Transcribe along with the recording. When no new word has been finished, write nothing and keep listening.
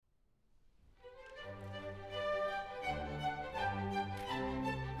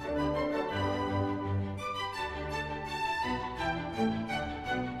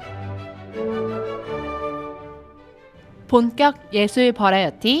본격 예술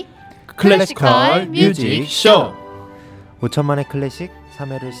버라이어티 클래식컬 뮤직 쇼 5천만의 클래식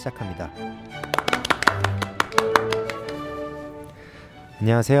 3회를 시작합니다.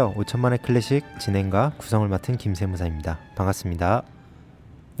 안녕하세요. 5천만의 클래식 진행과 구성을 맡은 김세무사입니다. 반갑습니다.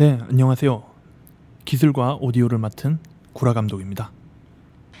 네, 안녕하세요. 기술과 오디오를 맡은 구라 감독입니다.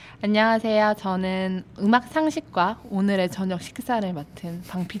 안녕하세요. 저는 음악 상식과 오늘의 저녁 식사를 맡은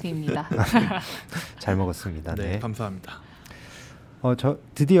방 PD입니다. 잘 먹었습니다. 네, 감사합니다.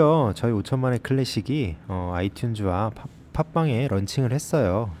 드디어 저희 5천만의 클래식이 아이튠즈와 팟빵에 런칭을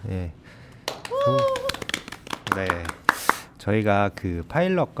했어요. 네. 네. 저희가 그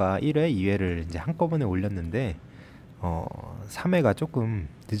파일럿과 1회, 2회를 이제 한꺼번에 올렸는데 3회가 조금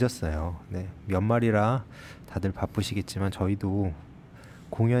늦었어요. 네. 연말이라 다들 바쁘시겠지만 저희도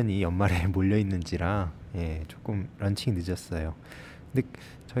공연이 연말에 몰려 있는지라 조금 런칭이 늦었어요. 근데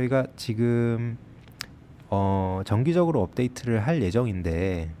저희가 지금 정기적으로 업데이트를 할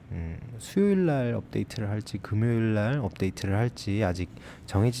예정인데 수요일 날 업데이트를 할지 금요일 날 업데이트를 할지 아직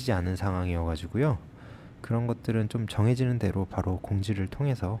정해지지 않은 상황이어가지고요. 그런 것들은 좀 정해지는 대로 바로 공지를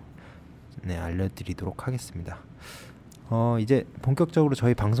통해서 알려드리도록 하겠습니다. 이제 본격적으로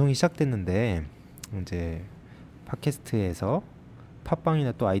저희 방송이 시작됐는데 이제 팟캐스트에서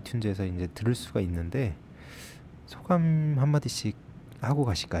팟빵이나 또 아이튠즈에서 이제 들을 수가 있는데 소감 한마디씩 하고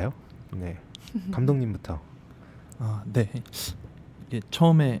가실까요? 네, 감독님부터. 네. 이게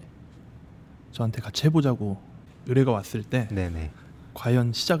처음에 저한테 같이 해보자고 의뢰가 왔을 때 네네.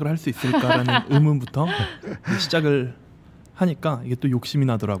 과연 시작을 할 수 있을까라는 의문부터 시작을 하니까 이게 또 욕심이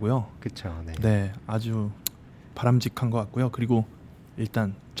나더라고요. 그렇죠. 네. 네, 아주 바람직한 것 같고요. 그리고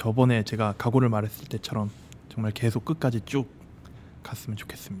일단 저번에 제가 각오를 말했을 때처럼 정말 계속 끝까지 쭉 갔으면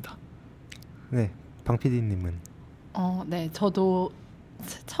좋겠습니다. 네, 방 PD님은? 네, 저도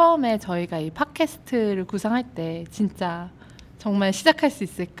처음에 저희가 이 팟캐스트를 구상할 때 진짜 정말 시작할 수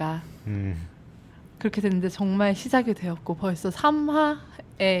있을까 그렇게 됐는데 정말 시작이 되었고 벌써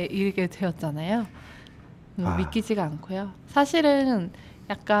 3화에 이르게 되었잖아요. 믿기지가 않고요. 사실은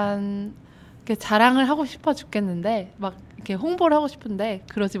약간 이렇게 자랑을 하고 싶어 죽겠는데 막 이렇게 홍보를 하고 싶은데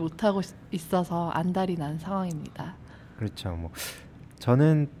그러지 못하고 있어서 안달이 난 상황입니다. 그렇죠. 뭐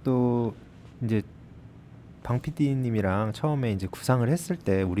저는 또 이제 방 PD님이랑 처음에 이제 구상을 했을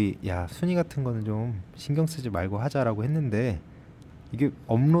때 우리 순위 같은 거는 좀 신경 쓰지 말고 하자라고 했는데 이게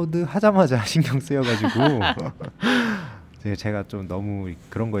업로드 하자마자 신경 쓰여가지고 제가 좀 너무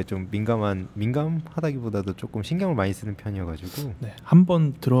그런 거에 좀 민감하다기보다도 조금 신경을 많이 쓰는 편이어가지고 네,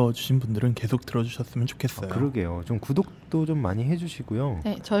 한번 들어주신 분들은 계속 들어주셨으면 좋겠어요. 그러게요. 좀 구독도 좀 많이 해주시고요.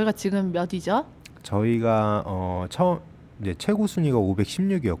 네, 저희가 지금 몇이죠? 저희가 이제 최고 순위가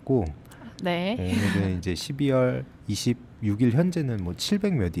 516이었고 네. 오늘은 이제 12월 26일 현재는 뭐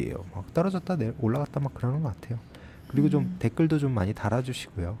 700 몇이에요. 막 떨어졌다 올라갔다 막 그러는 것 같아요. 그리고 좀 댓글도 좀 많이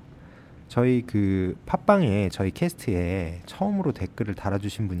달아주시고요. 저희 그 팟빵에 저희 캐스트에 처음으로 댓글을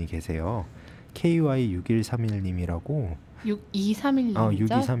달아주신 분이 계세요. KY6131님이라고 6231님이죠?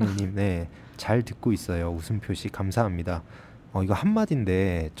 6231님 네, 잘 듣고 있어요. 웃음 표시 감사합니다. 이거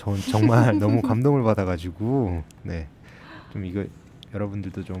한마디인데 전 정말 너무 감동을 받아가지고 네, 좀 이거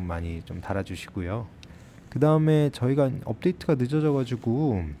여러분들도 좀 많이 좀 달아주시고요. 그 다음에 저희가 업데이트가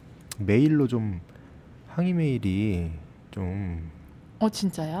늦어져가지고 메일로 좀 항의 메일이 좀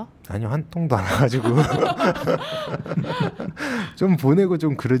진짜요? 아니요, 한 통도 안 와가지고 좀 보내고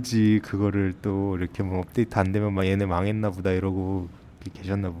좀 그러지 그거를 또 이렇게 뭐 업데이트 안 되면 막 얘네 망했나 보다 이러고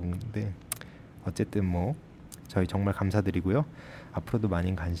계셨나 보는데 어쨌든 뭐 저희 정말 감사드리고요. 앞으로도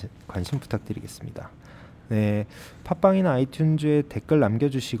많은 관심 부탁드리겠습니다. 네, 팟빵이나 아이튠즈에 댓글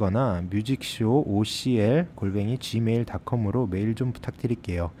남겨주시거나 뮤직쇼 ocl@gmail.com으로 메일 좀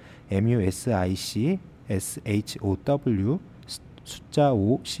부탁드릴게요. musicshow 숫자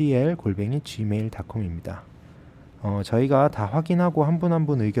 5cl@gmail.com입니다. 저희가 다 확인하고 한 분 한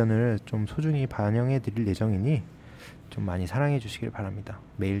분 의견을 좀 소중히 반영해 드릴 예정이니 좀 많이 사랑해 주시길 바랍니다.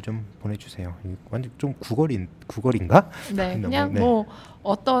 메일 좀 보내주세요. 완전 좀 구걸인가? 네, 그냥 뭐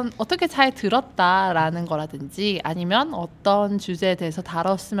어떻게 잘 들었다라는 거라든지 아니면 어떤 주제에 대해서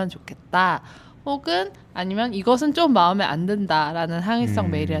다뤘으면 좋겠다 혹은 아니면 이것은 좀 마음에 안 든다라는 항의성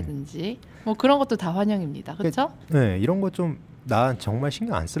메일이라든지 뭐 그런 것도 다 환영입니다. 그렇죠? 네, 이런 거 좀 나 정말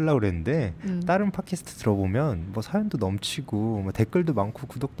신경 안 쓰려고 그랬는데 다른 팟캐스트 들어보면 뭐 사연도 넘치고 뭐 댓글도 많고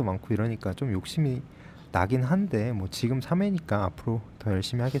구독도 많고 이러니까 좀 욕심이 나긴 한데 뭐 지금 3회니까 앞으로 더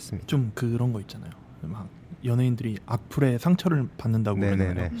열심히 하겠습니다. 좀 그런 거 있잖아요. 막 연예인들이 악플에 상처를 받는다고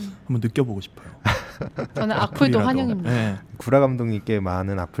그러잖아요. 한번 느껴보고 싶어요. 저는 악플도 환영입니다. 네. 구라 감독님께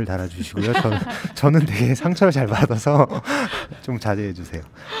많은 악플 달아주시고요. 저는 되게 상처를 잘 받아서 좀 자제해 주세요.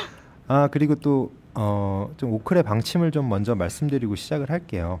 그리고 또 좀 오클의 방침을 좀 먼저 말씀드리고 시작을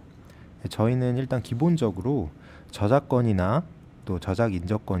할게요. 저희는 일단 기본적으로 저작권이나 또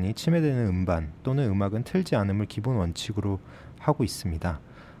저작인접권이 침해되는 음반 또는 음악은 틀지 않음을 기본 원칙으로 하고 있습니다.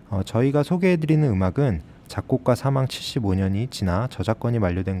 저희가 소개해드리는 음악은 작곡가 사망 75년이 지나 저작권이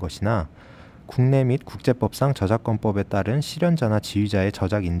만료된 것이나 국내 및 국제법상 저작권법에 따른 실현자나 지휘자의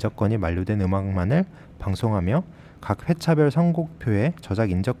저작인접권이 만료된 음악만을 방송하며 각 회차별 선곡표에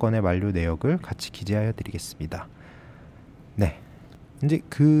저작인접권의 만료 내역을 같이 기재하여 드리겠습니다. 네, 이제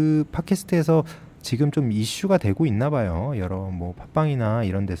그 팟캐스트에서 지금 좀 이슈가 되고 있나 봐요. 여러 뭐 팟빵이나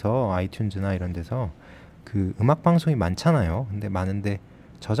이런 데서, 아이튠즈나 이런 데서 그 음악 방송이 많잖아요. 근데 많은데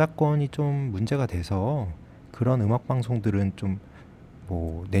저작권이 좀 문제가 돼서 그런 음악 방송들은 좀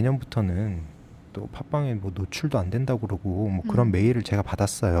뭐 내년부터는 또 팟빵에 뭐 노출도 안 된다고 그러고 뭐 그런 메일을 제가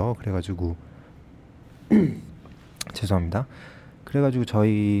받았어요. 그래가지고 죄송합니다. 그래가지고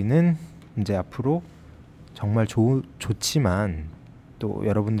저희는 이제 앞으로 정말 좋지만 또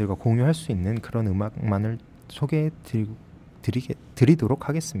여러분들과 공유할 수 있는 그런 음악만을 소개해드리도록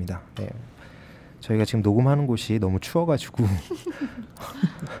하겠습니다. 네. 저희가 지금 녹음하는 곳이 너무 추워가지고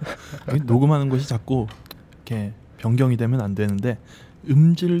녹음하는 곳이 자꾸 이렇게 변경이 되면 안 되는데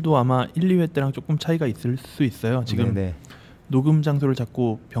음질도 아마 1, 2회 때랑 조금 차이가 있을 수 있어요. 지금 네네. 녹음 장소를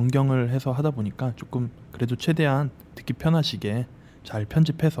자꾸 변경을 해서 하다 보니까 조금 그래도 최대한 듣기 편하시게 잘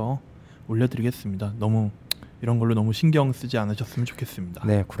편집해서 올려드리겠습니다. 너무 이런 걸로 너무 신경 쓰지 않으셨으면 좋겠습니다.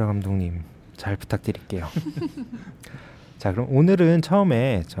 네, 구라 감독님 잘 부탁드릴게요. 자, 그럼 오늘은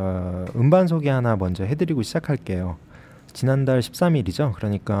처음에 저 음반 소개 하나 먼저 해드리고 시작할게요. 지난달 13일이죠.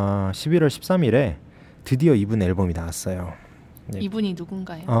 그러니까 11월 13일에 드디어 이분 앨범이 나왔어요. 네. 이분이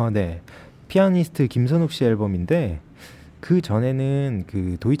누군가요? 네, 피아니스트 김선욱 씨 앨범인데 그 전에는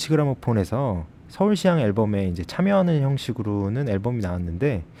그 도이치 그라모폰에서 서울시향 앨범에 이제 참여하는 형식으로는 앨범이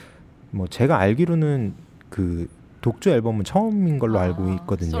나왔는데 뭐 제가 알기로는 그 독주 앨범은 처음인 걸로 알고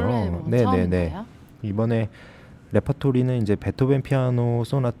있거든요. 솔로 앨범은 처음인가요? 이번에 레퍼토리는 이제 베토벤 피아노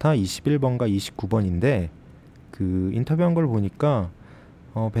소나타 21번과 29번인데 그 인터뷰한 걸 보니까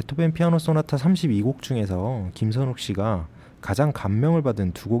베토벤 피아노 소나타 32곡 중에서 김선욱 씨가 가장 감명을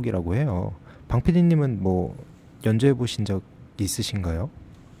받은 두 곡이라고 해요. 방 PD님은 뭐 연주해 보신 적 있으신가요?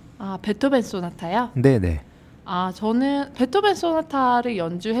 베토벤 소나타요? 네네. 저는 베토벤 소나타를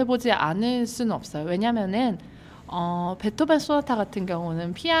연주해보지 않을 수는 없어요. 왜냐면은 베토벤 소나타 같은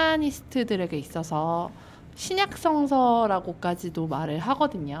경우는 피아니스트들에게 있어서 신약성서라고까지도 말을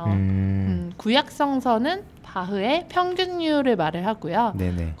하거든요. 구약성서는 바흐의 평균율을 말을 하고요.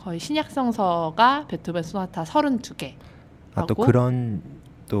 네네. 거의 신약성서가 베토벤 소나타 32개. 또 그런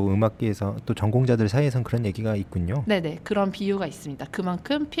또 음악계에서 또 전공자들 사이에선 그런 얘기가 있군요. 네네, 그런 비유가 있습니다.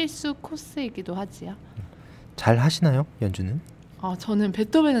 그만큼 필수 코스이기도 하지요. 잘 하시나요, 연주는? 저는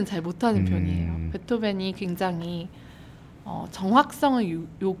베토벤은 잘 못하는 편이에요. 베토벤이 굉장히 정확성을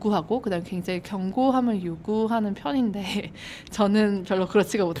요구하고 그다음에 굉장히 견고함을 요구하는 편인데 저는 별로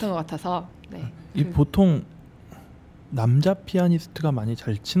그렇지가 못한 것 같아서. 네. 보통 남자 피아니스트가 많이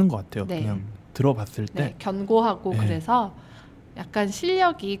잘 치는 것 같아요. 네. 그냥 들어봤을 때. 네, 견고하고. 네. 그래서 약간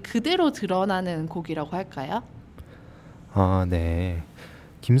실력이 그대로 드러나는 곡이라고 할까요? 네.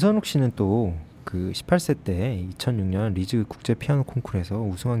 김선욱 씨는 또 그 18세 때 2006년 리즈 국제 피아노 콩쿠르에서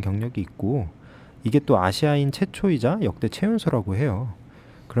우승한 경력이 있고 이게 또 아시아인 최초이자 역대 최연소라고 해요.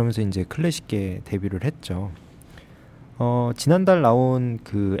 그러면서 이제 클래식계 데뷔를 했죠. 지난달 나온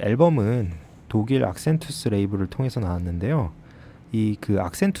그 앨범은 독일 악센투스 레이블을 통해서 나왔는데요. 이 그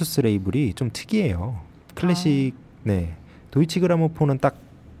악센투스 레이블이 좀 특이해요. 클래식 네. 도이치 그라모폰은 딱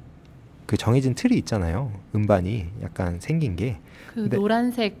그 정해진 틀이 있잖아요. 음반이 약간 생긴 게. 그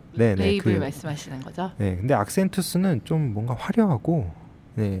노란색 레이블 말씀하시는 거죠? 네. 근데 악센투스는 좀 뭔가 화려하고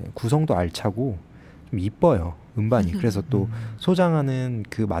네, 구성도 알차고 좀 이뻐요. 음반이. 그래서 또 소장하는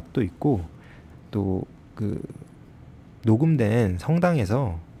그 맛도 있고 또 그 녹음된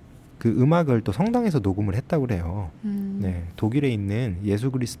성당에서 그 음악을 또 성당에서 녹음을 했다고 그래요. 네. 독일에 있는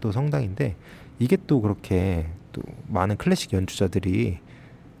예수 그리스도 성당인데 이게 또 그렇게 또 많은 클래식 연주자들이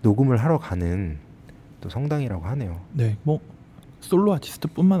녹음을 하러 가는 또 성당이라고 하네요. 네, 뭐 솔로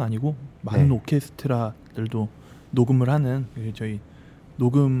아티스트뿐만 아니고 많은 네. 오케스트라들도 녹음을 하는 저희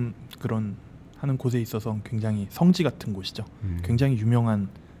녹음 그런 하는 곳에 있어서 굉장히 성지 같은 곳이죠. 굉장히 유명한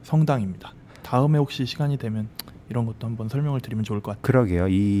성당입니다. 다음에 혹시 시간이 되면 이런 것도 한번 설명을 드리면 좋을 것 같아요. 그러게요.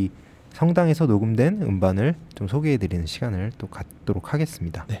 이 성당에서 녹음된 음반을 좀 소개해드리는 시간을 또 갖도록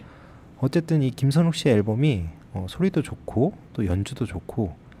하겠습니다. 네. 어쨌든 이 김선욱 씨의 앨범이 소리도 좋고 또 연주도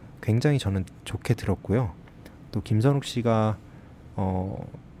좋고 굉장히 저는 좋게 들었고요. 또 김선욱 씨가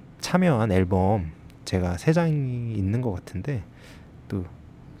참여한 앨범 제가 3장이 있는 것 같은데 또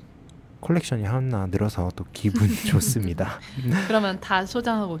컬렉션이 하나 늘어서 또 기분 좋습니다. 그러면 다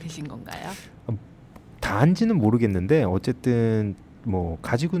소장하고 계신 건가요? 다인지는 모르겠는데 어쨌든 뭐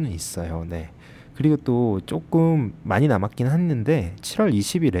가지고는 있어요. 네. 그리고 또 조금 많이 남았긴 했는데 7월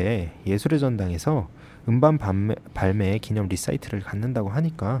 20일에 예술의 전당에서 음반 발매 기념 리사이트를 갖는다고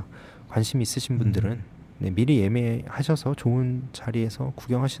하니까 관심 있으신 분들은 네, 미리 예매하셔서 좋은 자리에서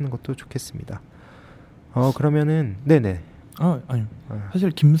구경하시는 것도 좋겠습니다. 그러면은 네네. 아니요.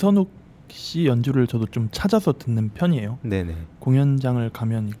 사실 김선욱 씨 연주를 저도 좀 찾아서 듣는 편이에요. 네네. 공연장을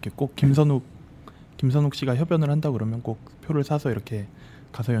가면 이렇게 꼭 김선욱 씨가 협연을 한다 그러면 꼭 표를 사서 이렇게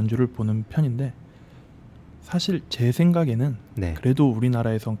가서 연주를 보는 편인데 사실 제 생각에는 네. 그래도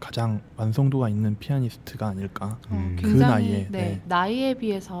우리나라에선 가장 완성도가 있는 피아니스트가 아닐까. 그 굉장히, 나이에. 네, 나이에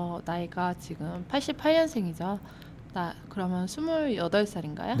비해서 나이가 지금 88년생이죠. 그러면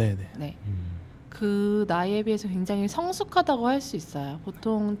 28살인가요? 네네. 네. 그 나이에 비해서 굉장히 성숙하다고 할 수 있어요.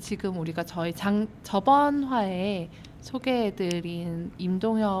 보통 지금 우리가 저번 화에 소개해드린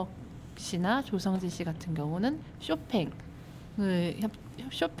임동혁 씨나 조성진 씨 같은 경우는 쇼팽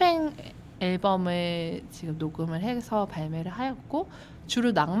앨범을 지금 녹음을 해서 발매를 하였고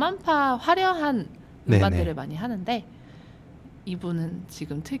주로 낭만파 화려한 음반들을 많이 하는데 이분은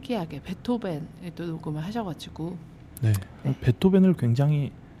지금 특이하게 베토벤을 또 녹음을 하셔가지고 네. 베토벤을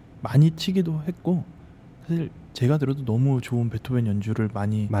굉장히 많이 치기도 했고 사실 제가 들어도 너무 좋은 베토벤 연주를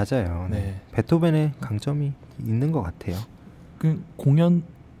많이 맞아요. 네. 베토벤의 강점이 있는 것 같아요. 그 공연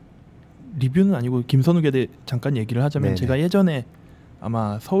리뷰는 아니고 김선욱에 대해 잠깐 얘기를 하자면 네네. 제가 예전에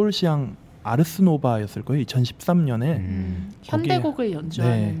아마 서울시향 아르스노바였을 거예요. 2013년에 현대곡을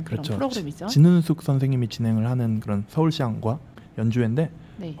연주하는 그런 그렇죠. 프로그램이죠. 진은숙 선생님이 진행을 하는 그런 서울시향과 연주회인데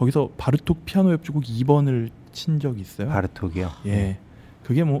거기서 바르톡 피아노 협주곡 2번을 친 적이 있어요. 바르톡이요? 예.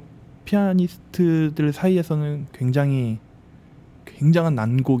 그게 뭐 피아니스트들 사이에서는 굉장한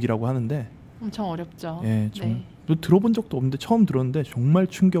난곡이라고 하는데 엄청 어렵죠. 예, 또 들어본 적도 없는데 처음 들었는데 정말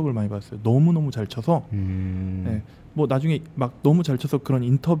충격을 많이 받았어요. 너무너무 잘 쳐서 예, 뭐 나중에 막 너무 잘 쳐서 그런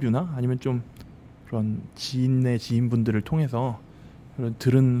인터뷰나 아니면 좀 그런 지인분들을 통해서 그런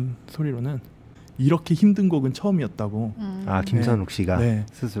들은 소리로는 이렇게 힘든 곡은 처음이었다고. 김선욱 씨가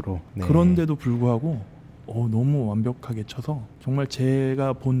스스로. 네. 그런데도 불구하고 너무 완벽하게 쳐서 정말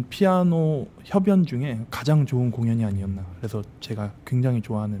제가 본 피아노 협연 중에 가장 좋은 공연이 아니었나. 그래서 제가 굉장히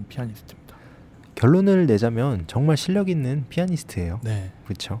좋아하는 피아니스트입니다. 결론을 내자면 정말 실력 있는 피아니스트예요. 네,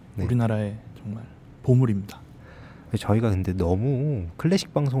 그렇죠. 네. 우리나라의 정말 보물입니다. 저희가 근데 너무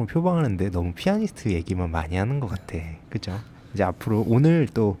클래식 방송을 표방하는데 너무 피아니스트 얘기만 많이 하는 것 같아. 그렇죠? 이제 앞으로 오늘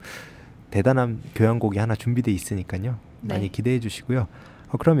또 대단한 교향곡이 하나 준비돼 있으니까요. 많이 기대해 주시고요.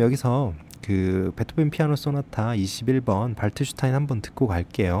 그럼 여기서 그 베토벤 피아노 소나타 21번 발트슈타인 한번 듣고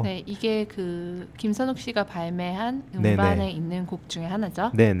갈게요. 네, 이게 그 김선욱 씨가 발매한 음반에 있는 곡 중에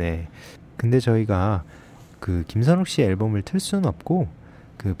하나죠. 네네. 근데 저희가 그 김선욱 씨 앨범을 틀 수는 없고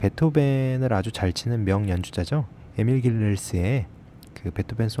그 베토벤을 아주 잘 치는 명 연주자죠. 에밀 길르스의 그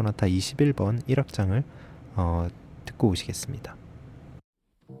베토벤 소나타 21번 1악장을 듣고 오시겠습니다.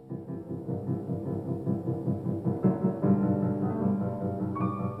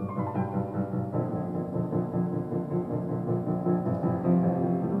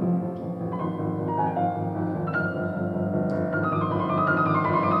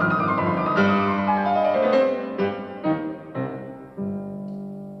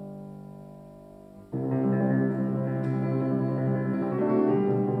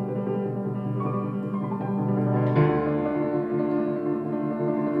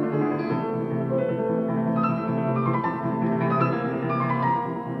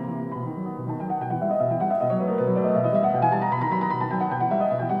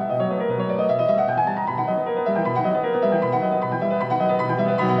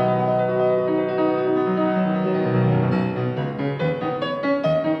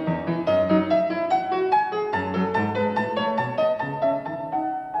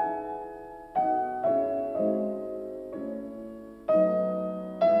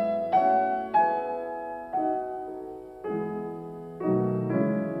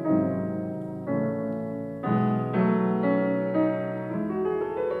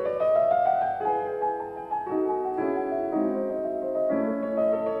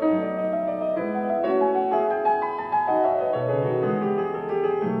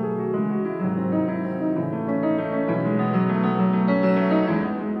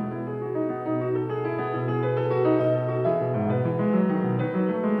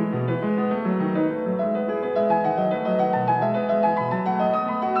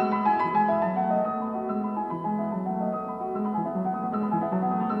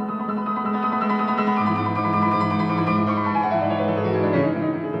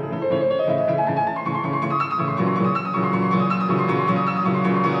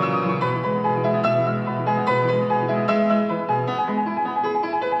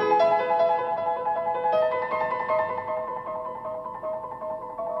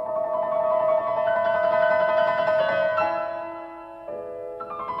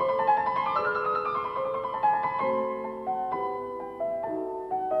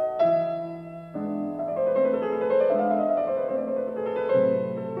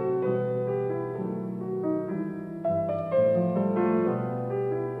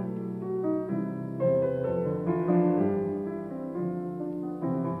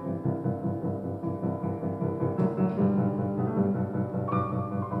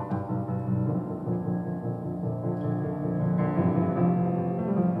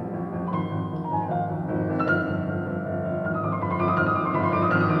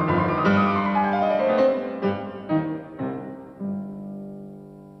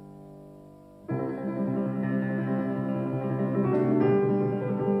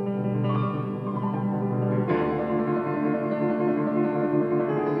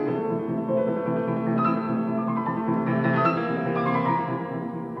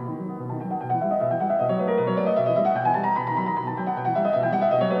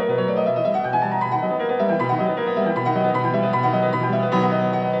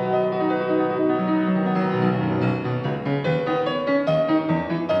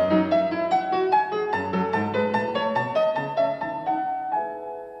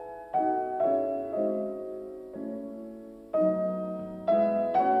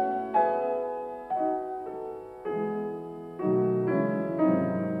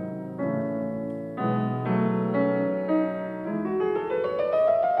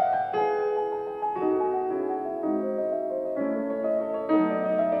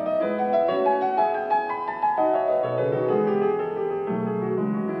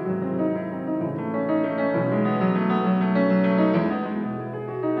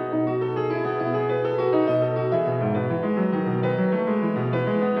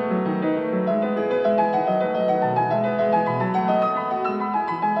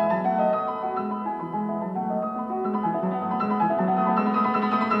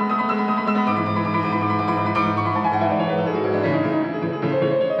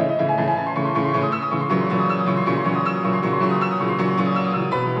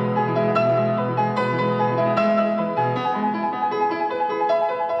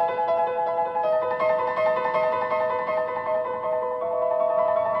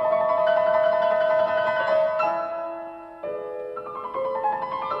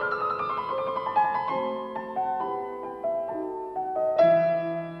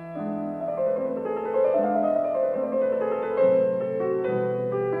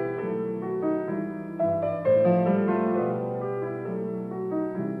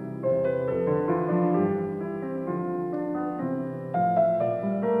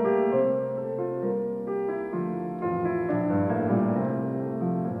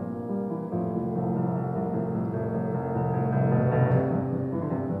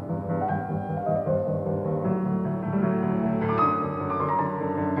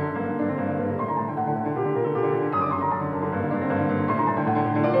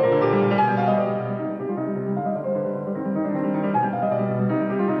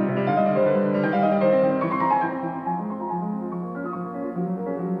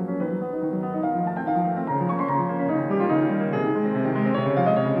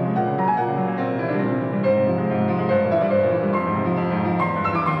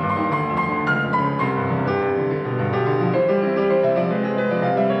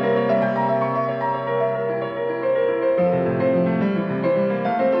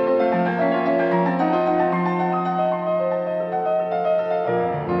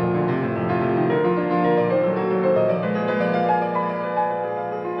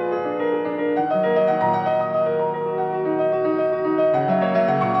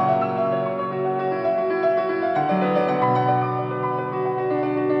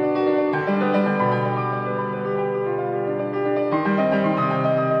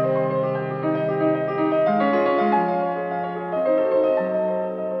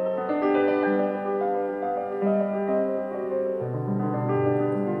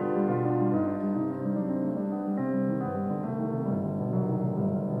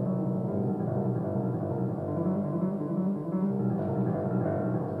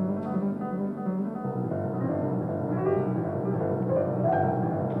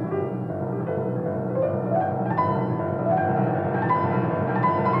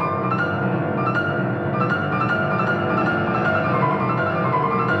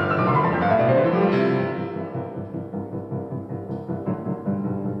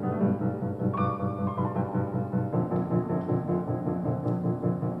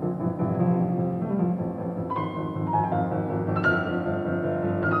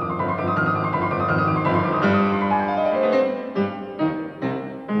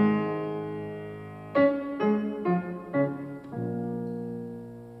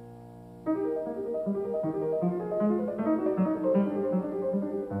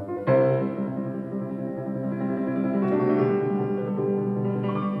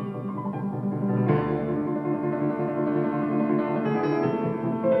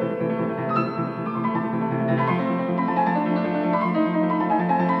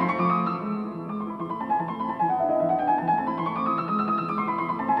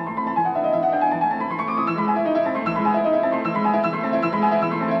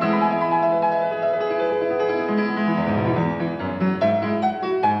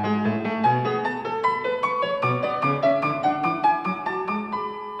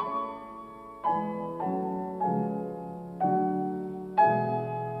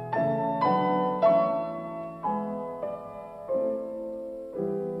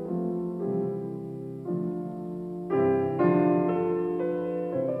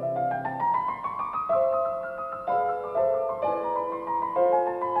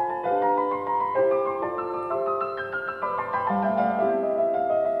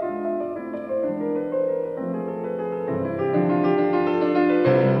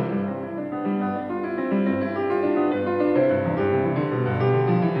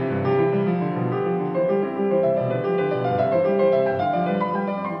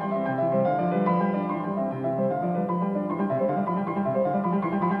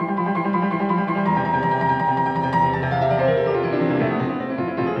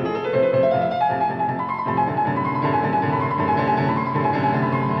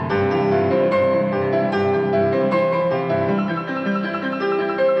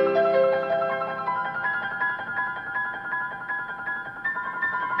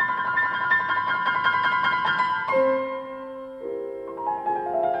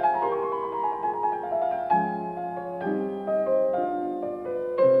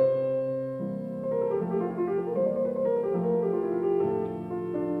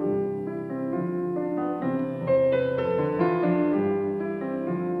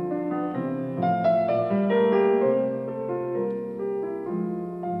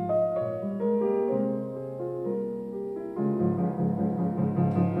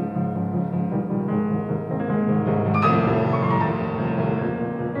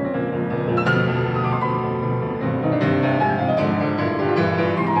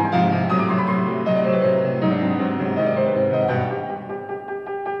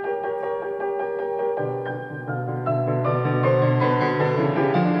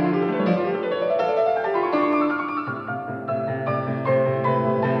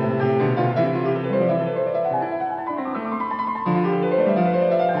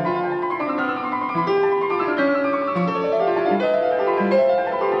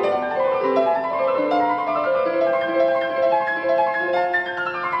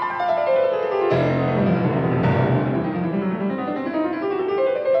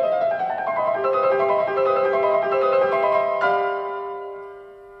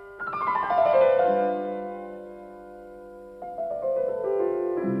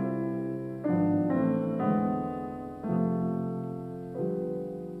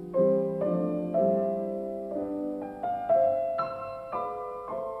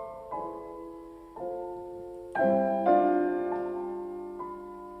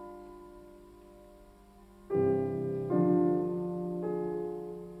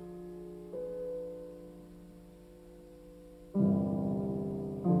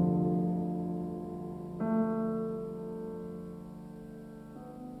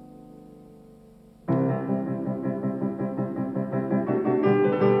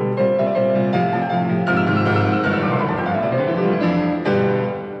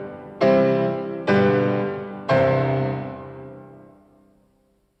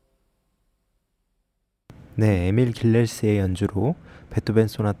 에밀 길레스의 연주로 베토벤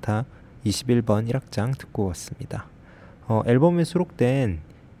소나타 21번 1악장 듣고 왔습니다. 앨범에 수록된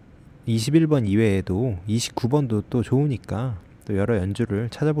 21번 이외에도 29번도 또 좋으니까 또 여러 연주를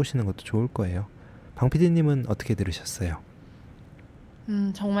찾아보시는 것도 좋을 거예요. 방PD님은 어떻게 들으셨어요?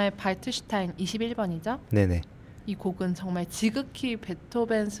 정말 발트슈타인 21번이죠? 네네. 이 곡은 정말 지극히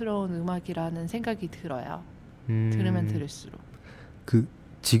베토벤스러운 음악이라는 생각이 들어요. 들으면 들을수록. 그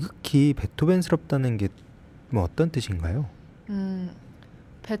지극히 베토벤스럽다는 게 뭐 어떤 뜻인가요?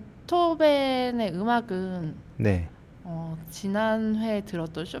 베토벤의 음악은 네. 지난 회에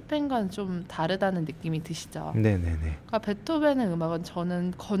들었던 쇼팽과는 좀 다르다는 느낌이 드시죠? 네네네. 그러니까 베토벤의 음악은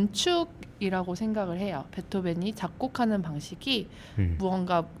저는 건축이라고 생각을 해요. 베토벤이 작곡하는 방식이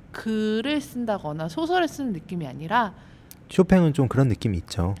무언가 글을 쓴다거나 소설을 쓰는 느낌이 아니라 쇼팽은 좀 그런 느낌이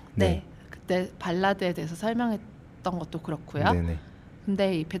있죠. 네. 그때 발라드에 대해서 설명했던 것도 그렇고요. 네네.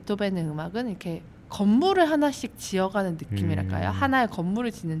 근데 이 베토벤의 음악은 이렇게 건물을 하나씩 지어가는 느낌이랄까요? 하나의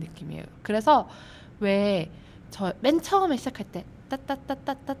건물을 짓는 느낌이에요. 그래서 왜 저 맨 처음에 시작할 때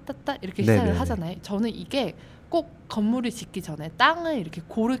따따따따따따 이렇게 시작을 네네네. 하잖아요. 저는 이게 꼭 건물을 짓기 전에 땅을 이렇게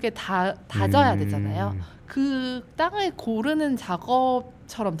고르게 다져야 되잖아요. 그 땅을 고르는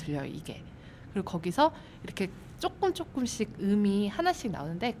작업처럼 들려요, 이게. 그리고 거기서 이렇게 조금씩 음이 하나씩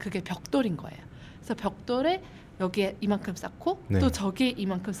나오는데 그게 벽돌인 거예요. 그래서 벽돌을 여기에 이만큼 쌓고 네. 또 저기에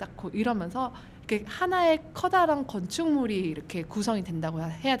이만큼 쌓고 이러면서 이렇게 하나의 커다란 건축물이 이렇게 구성이 된다고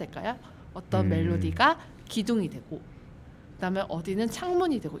해야 될까요? 어떤 멜로디가 기둥이 되고 그다음에 어디는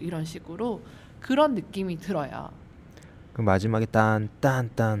창문이 되고 이런 식으로 그런 느낌이 들어요. 그 마지막에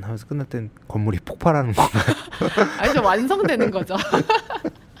딴딴딴 하면서 끝날 땐 건물이 폭발하는 건가요? 아니 좀 완성되는 거죠.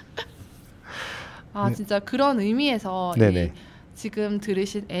 진짜 그런 의미에서 이 지금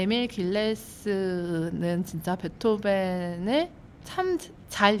들으신 에밀 길레스는 진짜 베토벤을 참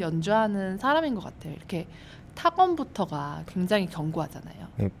잘 연주하는 사람인 것 같아요. 이렇게 타건부터가 굉장히 견고하잖아요.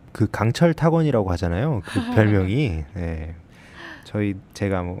 네, 그 강철 타건이라고 하잖아요. 그 별명이. 네.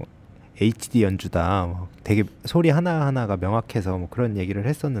 제가 뭐 HD 연주다, 뭐 되게 소리 하나하나가 명확해서 뭐 그런 얘기를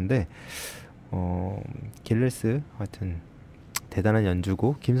했었는데 길레스 하여튼 대단한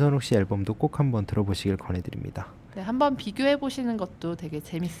연주고 김선욱 씨 앨범도 꼭 한번 들어보시길 권해드립니다. 네, 한번 비교해 보시는 것도 되게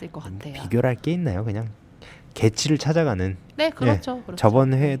재밌을 것 같아요. 비교를 할 게 있나요? 그냥 개취를 찾아가는. 네, 그렇죠. 그렇죠.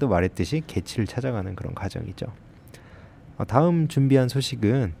 저번 회에도 말했듯이 개취를 찾아가는 그런 과정이죠. 다음 준비한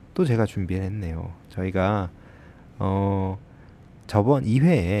소식은 또 제가 준비했네요. 저희가 저번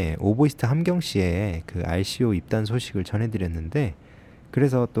 2회에 오보이스트 함경 씨의 그 RCO 입단 소식을 전해드렸는데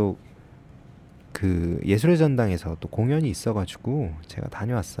그래서 또 그 예술의 전당에서 또 공연이 있어가지고 제가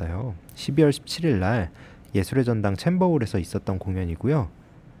다녀왔어요. 12월 17일 날 예술의 전당 챔버홀에서 있었던 공연이고요.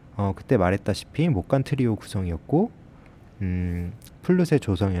 그때 말했다시피 목관트리오 구성이었고 플룻의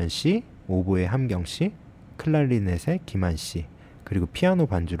조성현 씨, 오보의 함경 씨, 클라리넷의 김한 씨, 그리고 피아노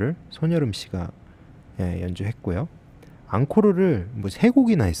반주를 손여름 씨가 연주했고요. 앙코르를 뭐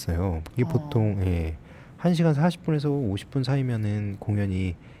 3곡이나 했어요. 이게 보통 1시간 40분에서 50분 사이면은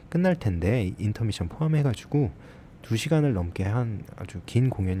공연이 끝날 텐데 인터미션 포함해가지고 2시간을 넘게 한 아주 긴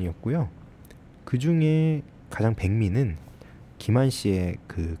공연이었고요. 그 중에 가장 백미는 김한 씨의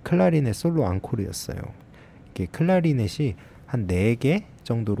그 클라리넷 솔로 앙코르였어요. 이게 클라리넷이 한 4개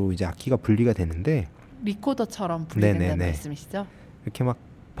정도로 이제 악기가 분리가 되는데 리코더처럼 분리된다는 말씀이시죠? 이렇게 막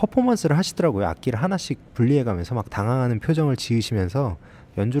퍼포먼스를 하시더라고요. 악기를 하나씩 분리해가면서 막 당황하는 표정을 지으시면서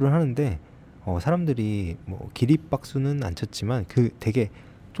연주를 하는데 사람들이 뭐 기립박수는 안 쳤지만 그 되게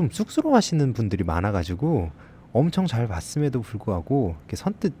좀 쑥스러워하시는 분들이 많아가지고 엄청 잘 봤음에도 불구하고 이렇게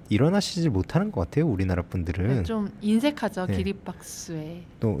선뜻 일어나시지 못하는 것 같아요. 우리나라 분들은. 네, 좀 인색하죠. 기립박수에.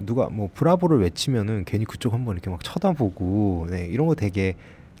 또 누가 뭐 브라보를 외치면은 괜히 그쪽 한번 이렇게 막 쳐다보고 이런 거 되게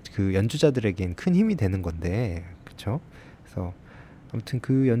그 연주자들에겐 큰 힘이 되는 건데 그렇죠? 그래서 아무튼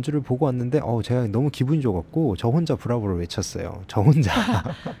그 연주를 보고 왔는데 제가 너무 기분이 좋았고 저 혼자 브라보를 외쳤어요. 저 혼자.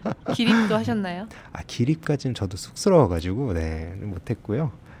 기립도 하셨나요? 기립까지는 저도 쑥스러워가지고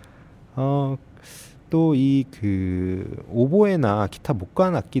못했고요. 또 이 그 오보에나 기타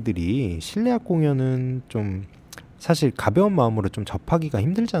목관 악기들이 실내악 공연은 좀 사실 가벼운 마음으로 좀 접하기가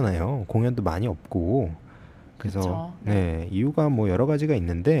힘들잖아요. 공연도 많이 없고. 그래서 이유가 뭐 여러 가지가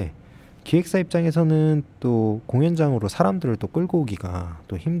있는데 기획사 입장에서는 또 공연장으로 사람들을 또 끌고 오기가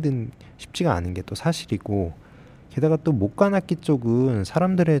또 쉽지가 않은 게 또 사실이고 게다가 또 목관 악기 쪽은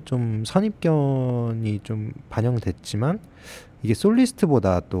사람들의 좀 선입견이 좀 반영됐지만 이게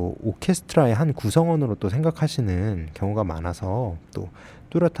솔리스트보다 또 오케스트라의 한 구성원으로 또 생각하시는 경우가 많아서 또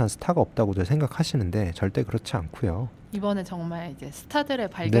뚜렷한 스타가 없다고도 생각하시는데 절대 그렇지 않고요. 이번에 정말 이제 스타들의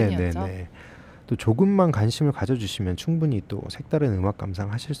발견이었죠. 또 조금만 관심을 가져주시면 충분히 또 색다른 음악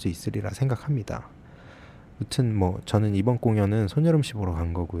감상하실 수 있으리라 생각합니다. 아무튼 뭐 저는 이번 공연은 손여름 씨 보러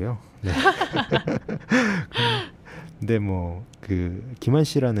간 거고요. 네. 근데 뭐 그 김한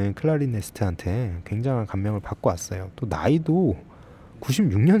씨라는 클라리네스트한테 굉장한 감명을 받고 왔어요. 또 나이도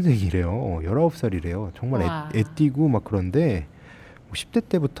 96년생이래요. 19살이래요. 정말 애띠고 막 그런데 10대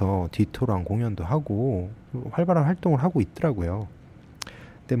때부터 디토랑 공연도 하고 활발한 활동을 하고 있더라고요.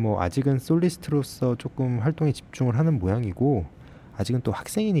 근데 뭐 아직은 솔리스트로서 조금 활동에 집중을 하는 모양이고 아직은 또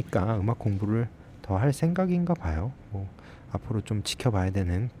학생이니까 음악 공부를 더 할 생각인가 봐요. 뭐 앞으로 좀 지켜봐야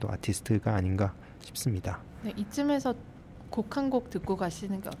되는 또 아티스트가 아닌가 싶습니다. 네, 이쯤에서 곡 한 곡 듣고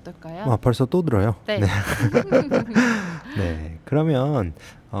가시는 게 어떨까요? 벌써 또 들어요? 네. 네. 네. 그러면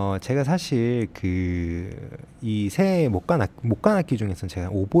제가 사실 이 새 목관악기 중에서는 제가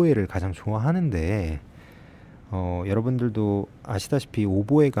오보에를 가장 좋아하는데 여러분들도 아시다시피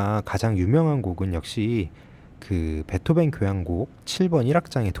오보에가 가장 유명한 곡은 역시 그 베토벤 교향곡 7번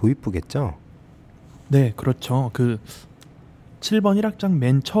 1악장의 도입부겠죠? 네, 그렇죠. 그 7번 1악장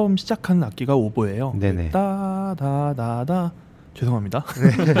맨 처음 시작하는 악기가 오보예요. 네네. 따다다다 죄송합니다.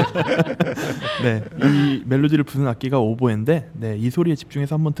 네, 이 멜로디를 부는 악기가 오보인데, 네, 이 소리에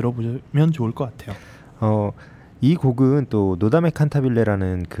집중해서 한번 들어보면 좋을 것 같아요. 이 곡은 또 노다메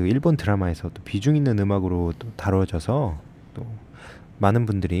칸타빌레라는 그 일본 드라마에서 또 비중 있는 음악으로 또 다뤄져서 또 많은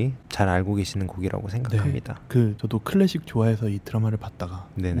분들이 잘 알고 계시는 곡이라고 생각합니다. 네, 저도 클래식 좋아해서 이 드라마를 봤다가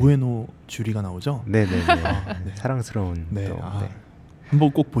네네. 우에노 주리가 나오죠. 네네네. 네. 사랑스러운. 네, 또, 네.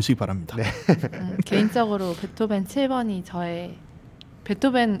 한번 꼭 보시기 바랍니다. 네. 개인적으로 베토벤 7번이 저의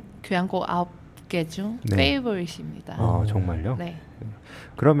베토벤 교향곡 9개 중 네. 페이보릿입니다. 정말요? 네.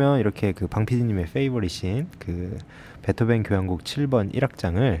 그러면 이렇게 그 방 PD님의 페이보릿인 그 베토벤 교향곡 7번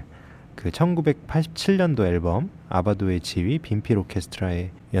 1악장을 그 1987년도 앨범 아바도의 지휘 빈필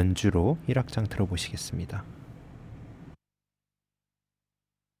오케스트라의 연주로 1악장 들어보시겠습니다.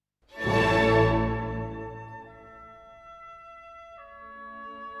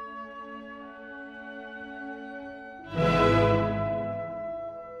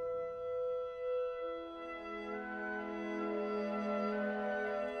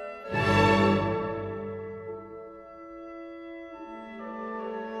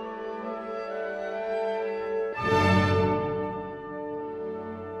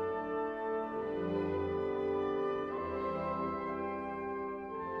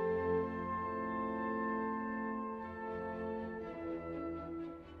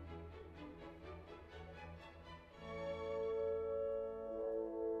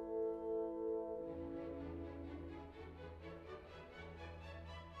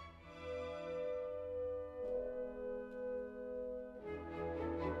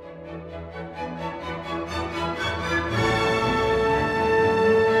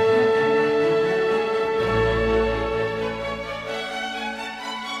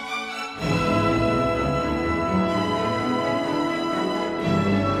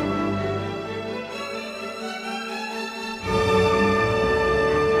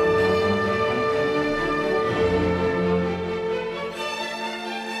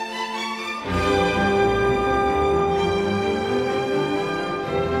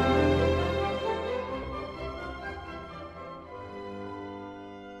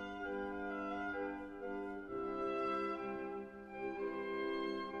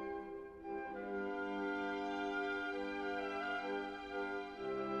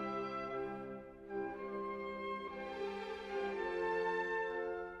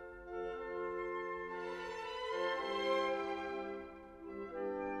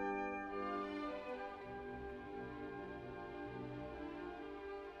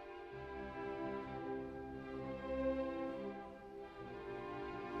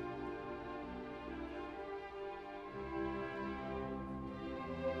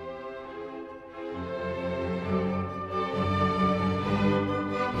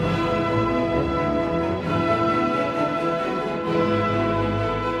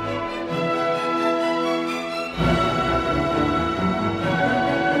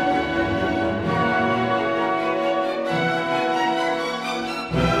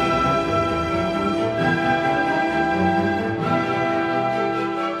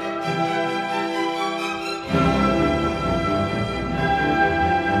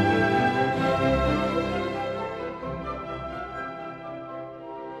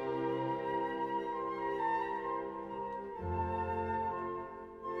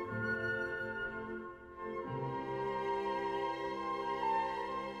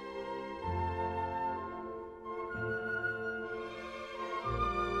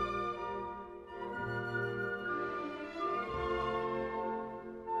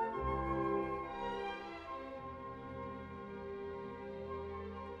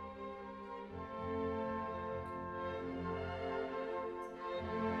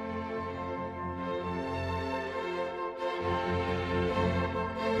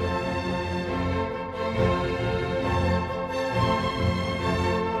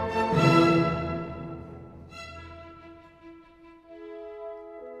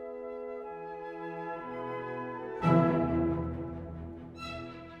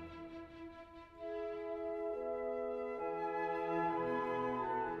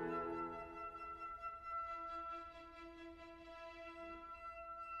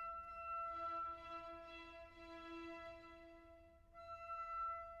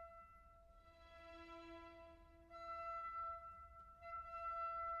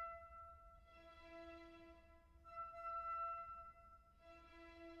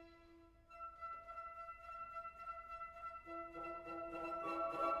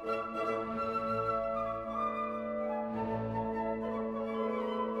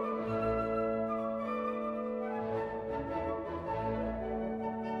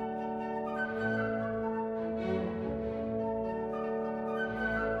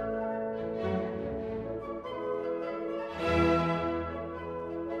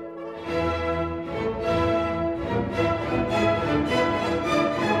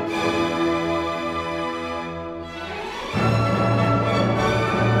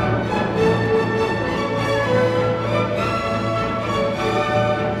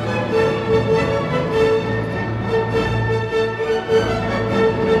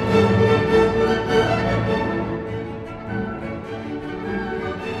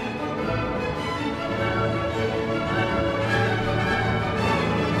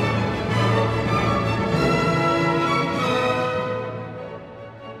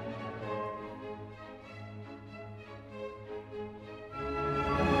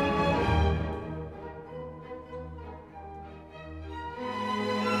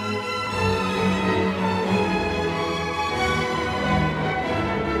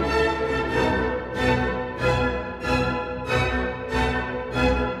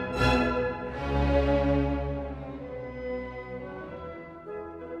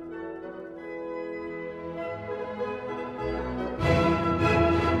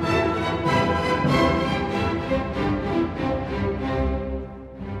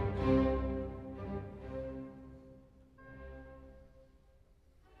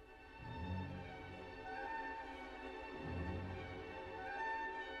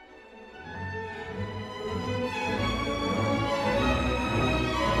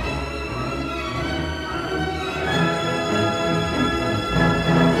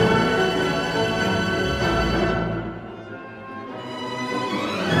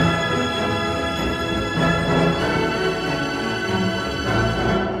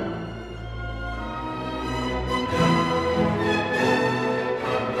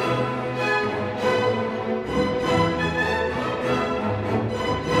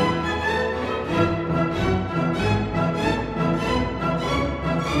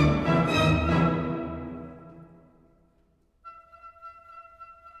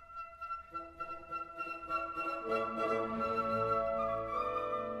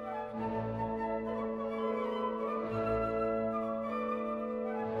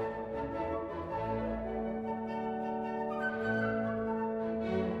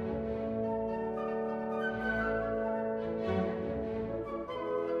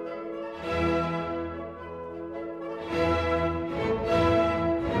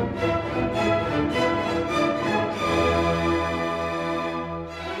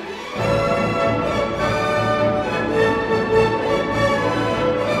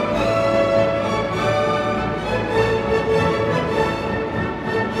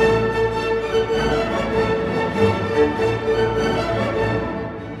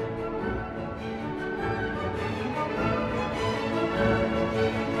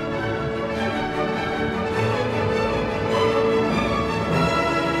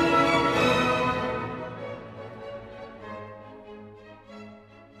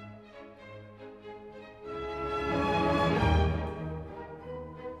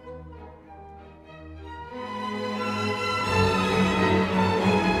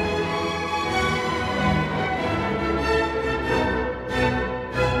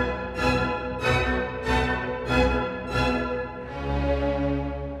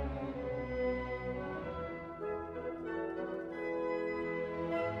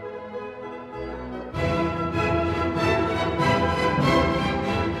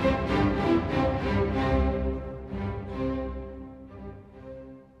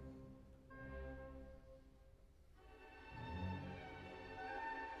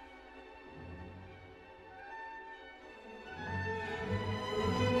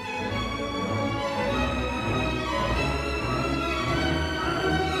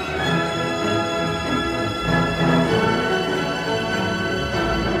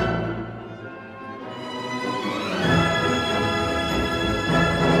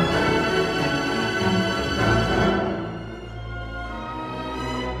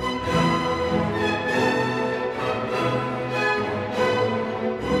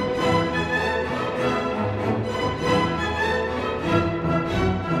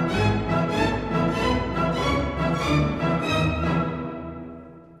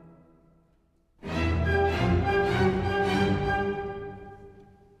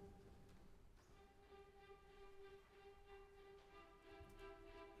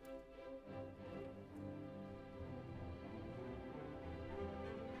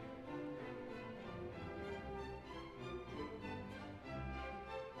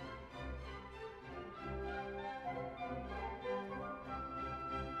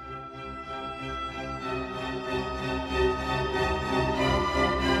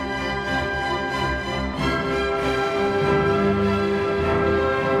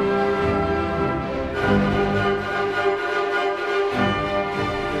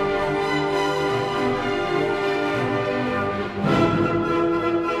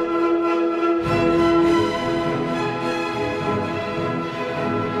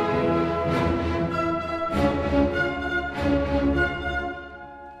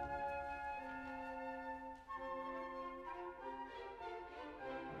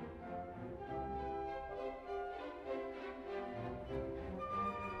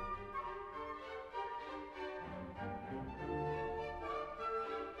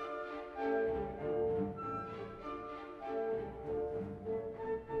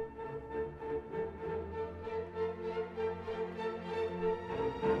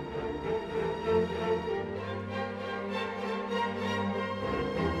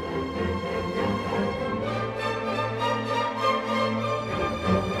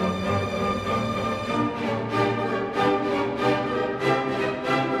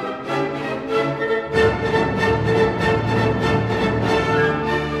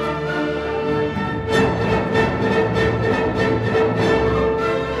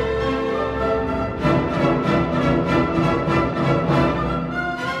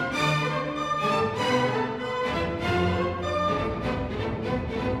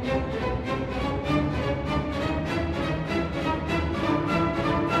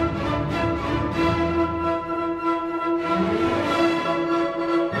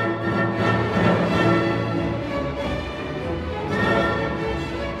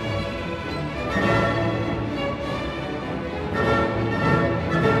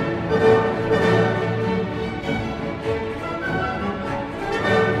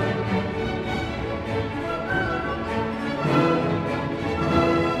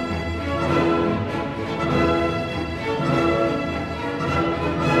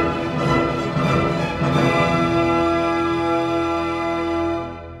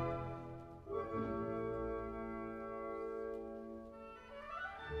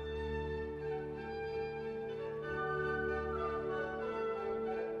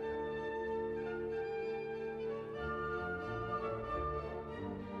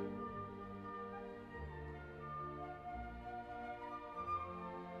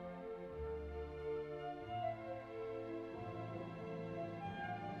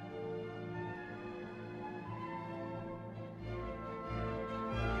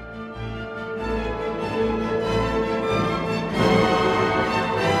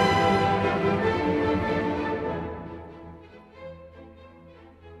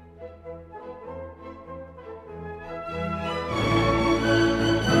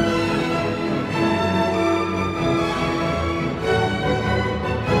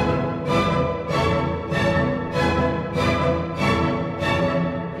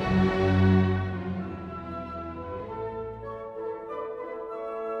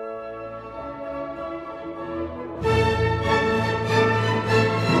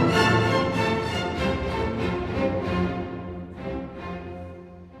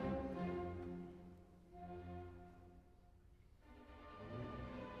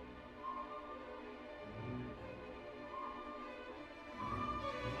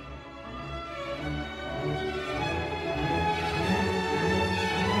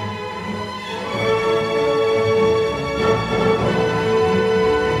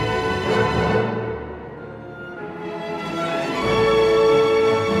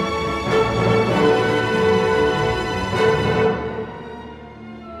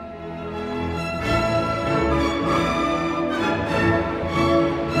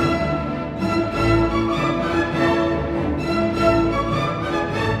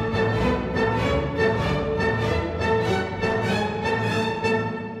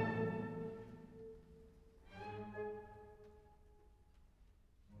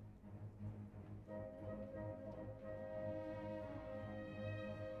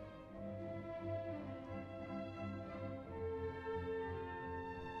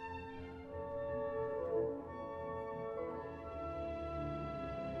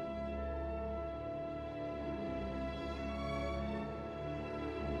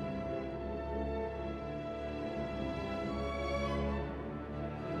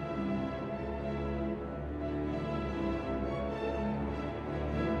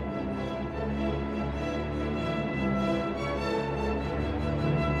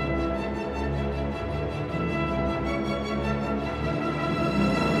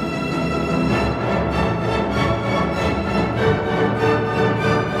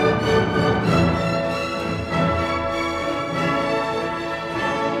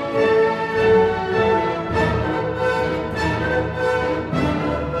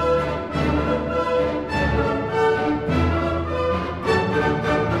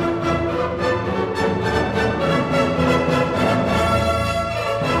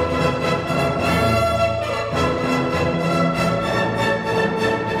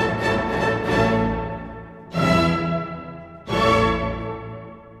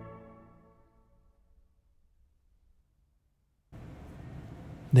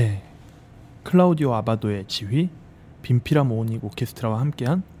 네, 클라우디오 아바도의 지휘, 빈필하모닉오케스트라와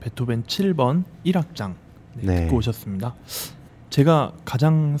함께한 베토벤 7번 1악장 듣고 오셨습니다. 제가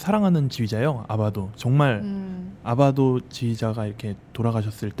가장 사랑하는 지휘자예요. 아바도. 정말 아바도 지휘자가 이렇게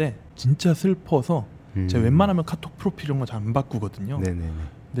돌아가셨을 때 진짜 슬퍼서 제가 웬만하면 카톡 프로필 이런 거 잘 안 바꾸거든요.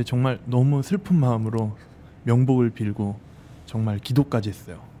 근데 정말 너무 슬픈 마음으로 명복을 빌고 정말 기도까지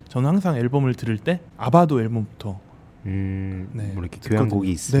했어요. 저는 항상 앨범을 들을 때 아바도 앨범부터 뭐 이렇게 교향곡이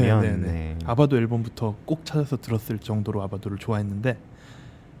있으면 아바도 앨범부터 꼭 찾아서 들었을 정도로 아바도를 좋아했는데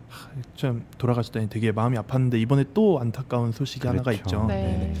참 돌아가셨다니 되게 마음이 아팠는데 이번에 또 안타까운 소식이 하나가 있죠.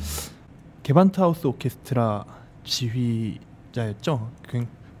 게반트하우스오케스트라 지휘자였죠.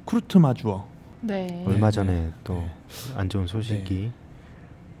 쿠르트 마주어. 얼마 전에 또 안 좋은 소식이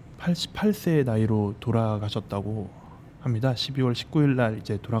 88세의 나이로 돌아가셨다고 합니다. 12월 19일 날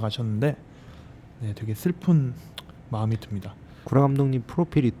이제 돌아가셨는데 되게 슬픈 마음이 듭니다. 구라 감독님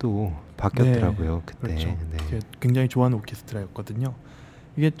프로필이 또 바뀌었더라고요. 그때. 그렇죠. 굉장히 좋아하는 오케스트라였거든요.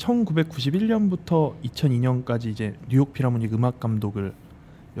 이게 1991년부터 2002년까지 이제 뉴욕 필하모닉 음악 감독을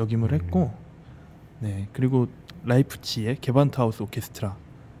역임을 했고, 그리고 라이프치히의 게반트하우스오케스트라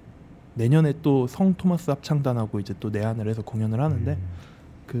내년에 또 성 토마스 합창단하고 이제 또 내한을 해서 공연을 하는데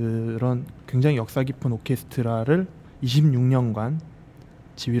그런 굉장히 역사 깊은 오케스트라를 26년간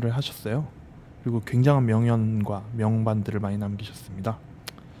지휘를 하셨어요. 그리고 굉장한 명연과 명반들을 많이 남기셨습니다.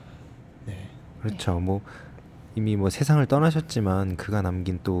 그렇죠. 뭐 이미 뭐 세상을 떠나셨지만 그가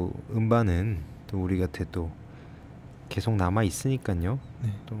남긴 또 음반은 또 우리 곁에 또 계속 남아 있으니까요.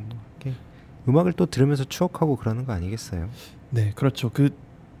 또 뭐 이렇게 음악을 또 들으면서 추억하고 그러는 거 아니겠어요? 네, 그렇죠.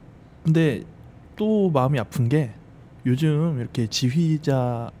 근데 또 마음이 아픈 게 요즘 이렇게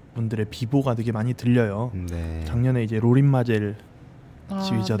지휘자분들의 비보가 되게 많이 들려요. 작년에 이제 로린 마젤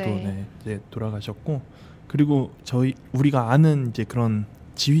지휘자도 이제 돌아가셨고, 그리고 우리가 아는 이제 그런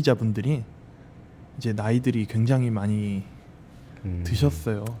지휘자분들이 이제 나이들이 굉장히 많이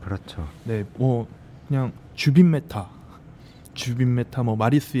드셨어요. 그렇죠. 뭐 그냥 주빈 메타, 뭐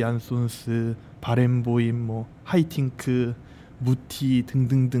마리스 얀손스, 바렌보임, 뭐 하이팅크, 무티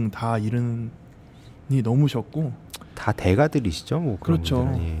등등등 다 이른이 넘으셨고 다 대가들이시죠, 뭐. 그렇죠.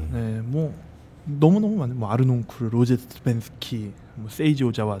 뭐 너무너무 많은 뭐 아르논쿠르, 로제 스펜스키, 뭐 세이지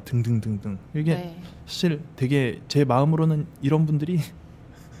오자와 등등등등. 이게 사실 되게 제 마음으로는 이런 분들이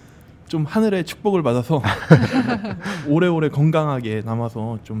좀 하늘의 축복을 받아서 오래오래 건강하게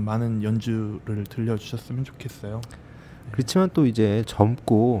남아서 좀 많은 연주를 들려주셨으면 좋겠어요. 그렇지만 또 이제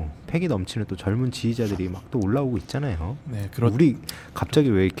젊고 패기 넘치는 또 젊은 지휘자들이 막 또 올라오고 있잖아요. 우리 갑자기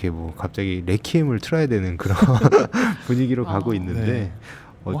왜 이렇게 뭐 갑자기 레퀴엠을 틀어야 되는 그런 분위기로 가고 있는데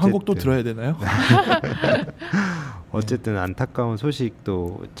한 곡 또 들어야 되나요? 어쨌든 안타까운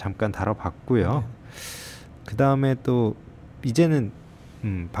소식도 잠깐 다뤄봤고요. 그 다음에 또 이제는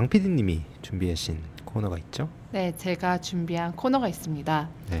방 PD님이 준비하신 코너가 있죠? 네, 제가 준비한 코너가 있습니다.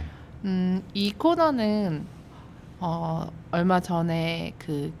 이 코너는 얼마 전에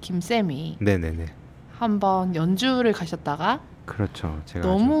그 김쌤이 한번 연주를 가셨다가 그렇죠. 제가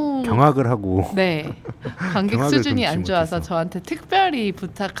너무 경악을 하고 관객 수준이 안 좋아서 저한테 특별히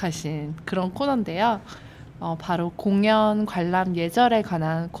부탁하신 그런 코너인데요. 바로 공연 관람 예절에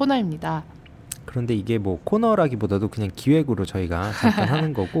관한 코너입니다. 그런데 이게 뭐 코너라기보다도 그냥 기획으로 저희가 잠깐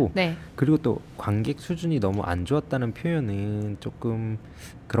하는 거고 그리고 또 관객 수준이 너무 안 좋았다는 표현은 조금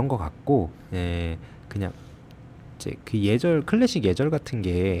그런 것 같고 그냥 이제 그 예절, 클래식 예절 같은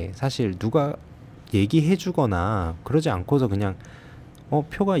게 사실 누가 얘기해주거나 그러지 않고서 그냥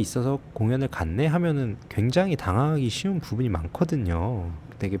표가 있어서 공연을 갔네 하면은 굉장히 당황하기 쉬운 부분이 많거든요.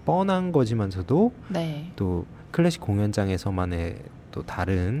 되게 뻔한 거지만서도 또 클래식 공연장에서만의 또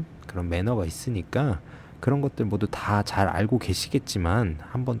다른 그런 매너가 있으니까 그런 것들 모두 다 잘 알고 계시겠지만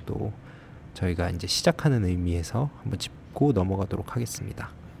한번 또 저희가 이제 시작하는 의미에서 한번 짚고 넘어가도록 하겠습니다.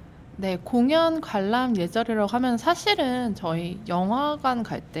 공연 관람 예절이라고 하면 사실은 저희 영화관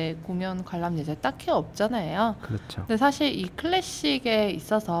갈 때 공연 관람 예절 딱히 없잖아요. 그렇죠. 근데 사실 이 클래식에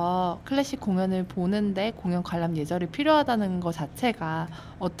있어서 클래식 공연을 보는데 공연 관람 예절이 필요하다는 것 자체가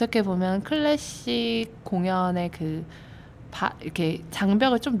어떻게 보면 클래식 공연의 이렇게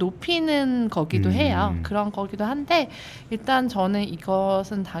장벽을 좀 높이는 거기도 해요. 그런 거기도 한데 일단 저는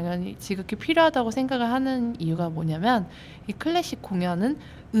이것은 당연히 지극히 필요하다고 생각을 하는 이유가 뭐냐면 이 클래식 공연은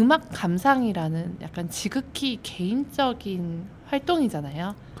음악 감상이라는 약간 지극히 개인적인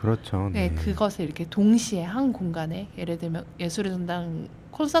활동이잖아요. 그렇죠. 그것을 이렇게 동시에 한 공간에 예를 들면 예술의 전당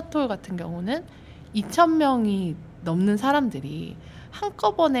콘서트홀 같은 경우는 2,000명이 넘는 사람들이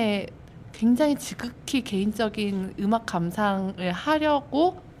한꺼번에 굉장히 지극히 개인적인 음악 감상을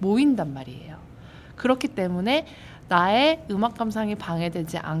하려고 모인단 말이에요. 그렇기 때문에 나의 음악 감상이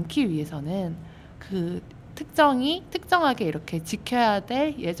방해되지 않기 위해서는 그 특정하게 이렇게 지켜야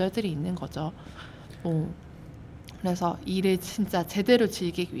될 예절들이 있는 거죠. 그래서 일을 진짜 제대로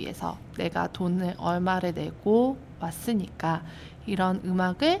즐기기 위해서 내가 돈을 얼마를 내고 왔으니까 이런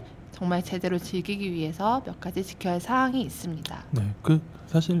음악을 정말 제대로 즐기기 위해서 몇 가지 지켜야 할 사항이 있습니다. 네,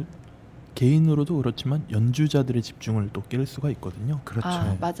 사실 개인으로도 그렇지만 연주자들의 집중을 또 깰 수가 있거든요.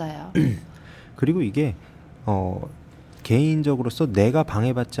 그렇죠. 맞아요. 그리고 이게 개인적으로서 내가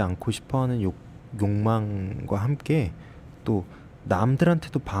방해받지 않고 싶어하는 욕망과 함께 또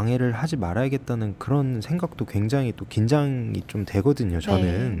남들한테도 방해를 하지 말아야겠다는 그런 생각도 굉장히 또 긴장이 좀 되거든요.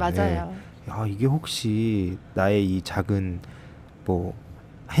 저는. 네, 맞아요. 이게 혹시 나의 이 작은 뭐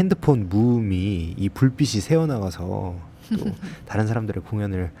핸드폰 무음이 이 불빛이 새어나가서 또 다른 사람들의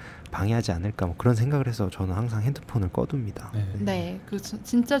공연을 방해하지 않을까 뭐 그런 생각을 해서 저는 항상 핸드폰을 꺼둡니다. 네,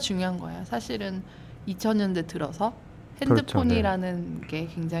 진짜 중요한 거예요. 사실은 2000년대 들어서 핸드폰이라는 그렇죠, 게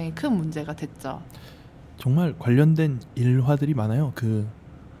굉장히 큰 문제가 됐죠. 정말 관련된 일화들이 많아요. 그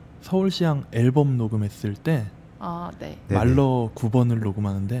서울시향 앨범 녹음했을 때 네. 말러 9번을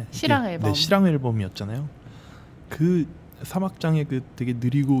녹음하는데 실황 앨범. 네, 실황 앨범이었잖아요. 그 사막장의 그 되게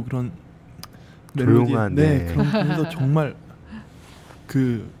느리고 그런 멜로디, 조용한 그래서 정말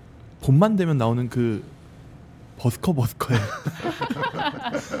그 봄만 되면 나오는 그 버스커의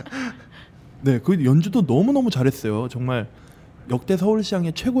네, 그 연주도 너무너무 잘했어요. 정말 역대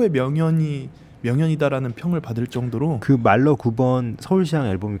서울시향의 최고의 명연이다라는 평을 받을 정도로 그 말러 9번 서울시향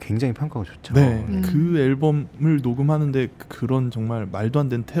앨범이 굉장히 평가가 좋죠. 네, 그 앨범을 녹음하는데 그런 정말 말도 안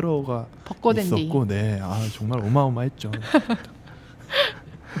되는 테러가 있었고, 정말 어마어마했죠.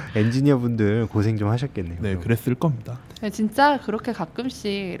 엔지니어분들 고생 좀 하셨겠네요. 네, 그랬을 겁니다. 네, 진짜 그렇게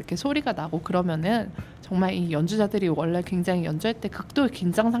가끔씩 이렇게 소리가 나고 그러면은 정말 이 연주자들이 원래 굉장히 연주할 때 극도의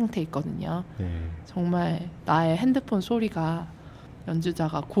긴장 상태에 있거든요. 정말 나의 핸드폰 소리가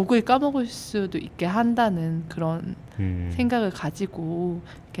연주자가 곡을 까먹을 수도 있게 한다는 그런 생각을 가지고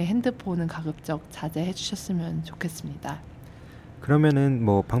이렇게 핸드폰은 가급적 자제해 주셨으면 좋겠습니다. 그러면은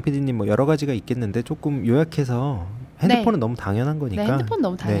뭐 방 PD님 뭐 여러 가지가 있겠는데 조금 요약해서 핸드폰은 너무 당연한 거니까. 네, 핸드폰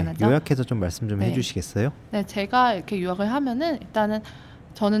너무 당연하죠. 요약해서 좀 말씀 좀 해주시겠어요? 네, 제가 이렇게 요약을 하면은 일단은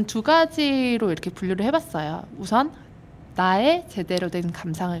저는 두 가지로 이렇게 분류를 해봤어요. 우선 나의 제대로 된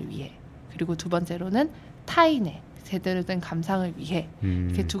감상을 위해, 그리고 두 번째로는 타인의 제대로 된 감상을 위해,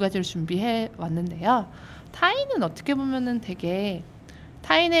 이렇게 두 가지를 준비해 왔는데요. 타인은 어떻게 보면은 되게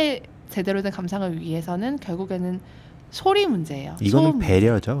타인의 제대로 된 감상을 위해서는 결국에는 소리 문제예요. 이거는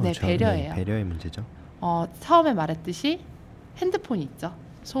배려죠. 네, 그렇죠? 배려예요. 배려의 문제죠. 처음에 말했듯이 핸드폰이 있죠.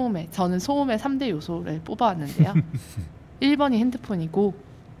 소음에. 저는 소음의 3대 요소를 뽑아왔는데요. 1번이 핸드폰이고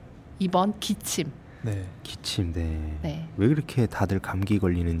 2번 기침. 네, 기침. 네. 왜 그렇게 다들 감기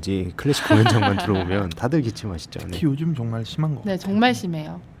걸리는지 클래식 공연장만 들어오면 다들 기침하시죠. 네. 특히 요즘 정말 심한 거. 네, 정말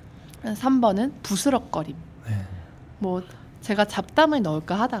심해요. 3번은 부스럭거림. 네. 뭐 제가 잡담을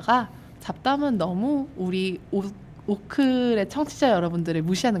넣을까 하다가 잡담은 너무 우리 오클의 청취자 여러분들을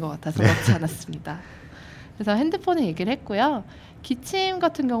무시하는 것 같아서 넣지 않았습니다. 그래서 핸드폰에 얘기를 했고요. 기침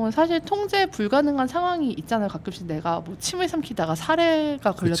같은 경우는 사실 통제 불가능한 상황이 있잖아요. 가끔씩 내가 뭐 침을 삼키다가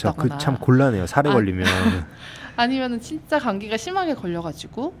사례가 걸렸다거나. 참 곤란해요. 사례 걸리면. 아니면은 진짜 감기가 심하게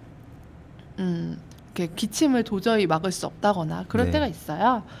걸려가지고 이렇게 기침을 도저히 막을 수 없다거나 그럴 때가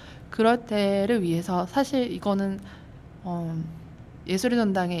있어요. 그럴 때를 위해서 사실 이거는 예술의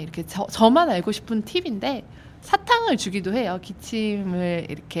전당에 이렇게 저만 알고 싶은 팁인데 사탕을 주기도 해요. 기침을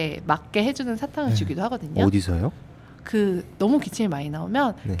이렇게 막게 해주는 사탕을 주기도 하거든요. 어디서요? 너무 기침이 많이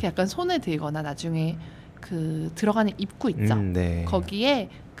나오면 이렇게 약간 손을 들거나 나중에 들어가는 입구 있죠.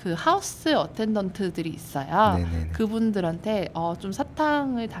 거기에 그 하우스 어텐던트들이 있어요. 그분들한테 좀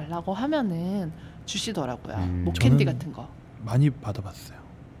사탕을 달라고 하면은 주시더라고요. 목캔디 같은 거. 많이 받아봤어요.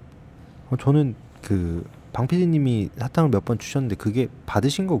 저는 방 PD님이 사탕을 몇 번 주셨는데 그게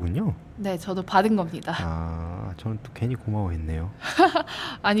받으신 거군요. 네, 저도 받은 겁니다. 저는 또 괜히 고마워했네요.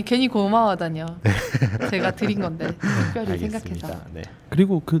 아니, 괜히 고마워하다뇨. 제가 드린 건데 특별히 생각해서. 네.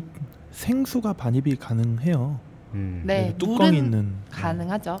 그리고 생수가 반입이 가능해요. 네, 뚜껑 있는.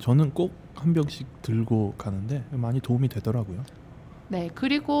 가능하죠. 저는 꼭 한 병씩 들고 가는데 많이 도움이 되더라고요. 네,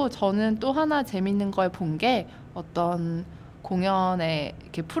 그리고 저는 또 하나 재밌는 걸 본 게 어떤 공연의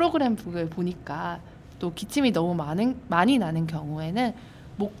이렇게 프로그램북을 보니까 또 기침이 너무 많이 나는 경우에는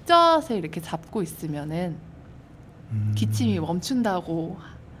목젖을 이렇게 잡고 있으면은 기침이 멈춘다고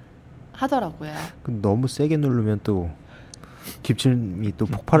하더라고요. 너무 세게 누르면 또 기침이 또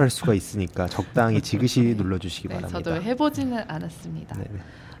폭발할 수가 있으니까 적당히 지그시 눌러주시기 바랍니다. 저도 해보지는 않았습니다.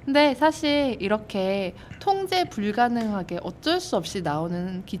 근데 사실 이렇게 통제 불가능하게 어쩔 수 없이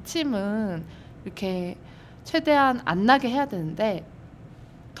나오는 기침은 이렇게 최대한 안 나게 해야 되는데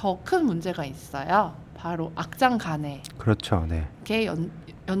더 큰 문제가 있어요. 바로 악장 간에. 그렇죠. 네. 이게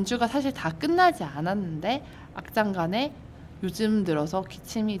연주가 사실 다 끝나지 않았는데 악장 간에 요즘 들어서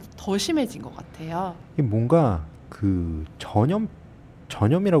기침이 더 심해진 것 같아요. 이게 뭔가 그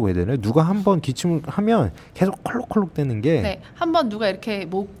전염이라고 해야 되나요? 누가 한번 기침을 하면 계속 콜록콜록 되는 게 네, 한번 누가 이렇게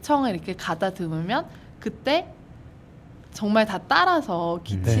목청을 이렇게 가다듬으면 그때 정말 다 따라서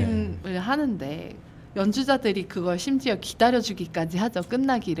기침을 하는데 연주자들이 그걸 심지어 기다려주기까지 하죠.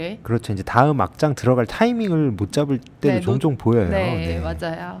 끝나기를. 그렇죠. 이제 다음 악장 들어갈 타이밍을 못 잡을 때도 종종 보여요. 네,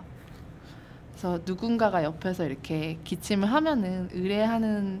 맞아요. 그래서 누군가가 옆에서 이렇게 기침을 하면은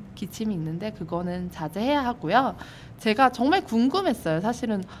의뢰하는 기침이 있는데 그거는 자제해야 하고요. 제가 정말 궁금했어요.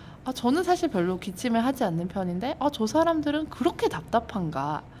 사실은 저는 사실 별로 기침을 하지 않는 편인데 저 사람들은 그렇게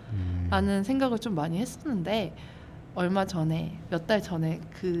답답한가 라는 생각을 좀 많이 했었는데 얼마 전에 몇 달 전에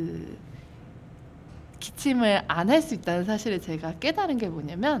그 기침을 안 할 수 있다는 사실을 제가 깨달은 게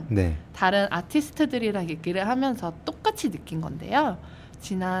뭐냐면 다른 아티스트들이랑 얘기를 하면서 똑같이 느낀 건데요.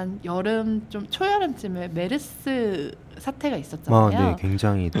 지난 여름 좀 초여름쯤에 메르스 사태가 있었잖아요. 네,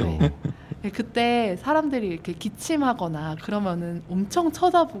 굉장히 또 그때 사람들이 이렇게 기침하거나 그러면은 엄청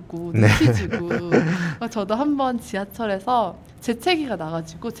쳐다보고 눈치 주고 저도 한번 지하철에서 재채기가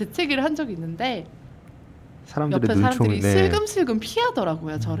나가지고 재채기를 한 적이 있는데 옆에 사람들이 슬금슬금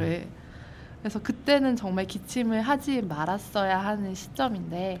피하더라고요, 저를. 그래서 그때는 정말 기침을 하지 말았어야 하는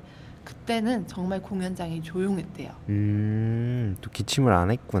시점인데 그때는 정말 공연장이 조용했대요. 또 기침을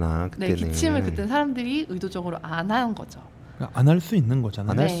안 했구나. 그때는. 네, 기침을 그때 사람들이 의도적으로 안 한 거죠. 안 할 수 있는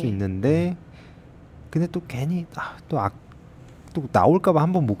거잖아요. 안 할 수 있는데 근데 또 괜히 또 나올까봐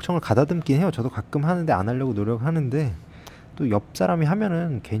한번 목청을 가다듬긴 해요. 저도 가끔 하는데 안 하려고 노력하는데 또 옆 사람이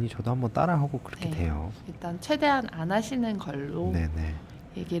하면은 괜히 저도 한번 따라하고 그렇게 돼요. 일단 최대한 안 하시는 걸로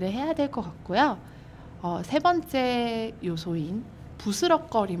얘기를 해야 될 것 같고요. 세 번째 요소인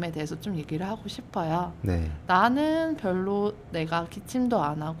부스럭거림에 대해서 좀 얘기를 하고 싶어요. 나는 별로 내가 기침도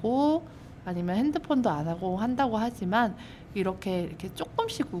안 하고 아니면 핸드폰도 안 하고 한다고 하지만 이렇게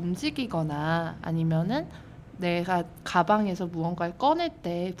조금씩 움직이거나 아니면은 내가 가방에서 무언가를 꺼낼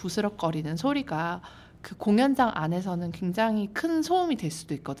때 부스럭거리는 소리가 그 공연장 안에서는 굉장히 큰 소음이 될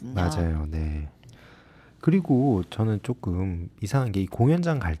수도 있거든요. 맞아요. 네. 그리고 저는 조금 이상한 게 이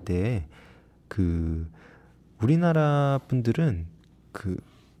공연장 갈 때 그 우리나라 분들은 그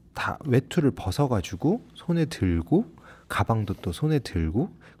다 외투를 벗어가지고 손에 들고 가방도 또 손에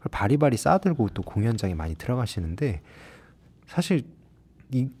들고 바리바리 싸들고 또 공연장에 많이 들어가시는데 사실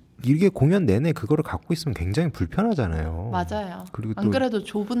이게 공연 내내 그거를 갖고 있으면 굉장히 불편하잖아요. 맞아요. 그리고 안 그래도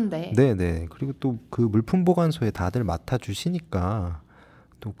좁은데. 네네. 그리고 또 그 물품 보관소에 다들 맡아주시니까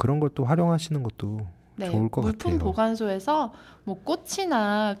또 그런 걸 또 활용하시는 것도 좋을 것 물품 같아요. 보관소에서 뭐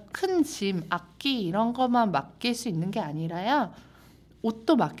꽃이나 큰 짐, 악기 이런 것만 맡길 수 있는 게 아니라요.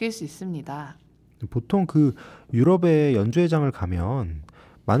 옷도 맡길 수 있습니다. 보통 그 유럽의 연주회장을 가면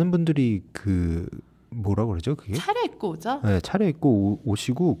많은 분들이 그 뭐라 그러죠? 그게? 차려입고 오죠? 네, 차려입고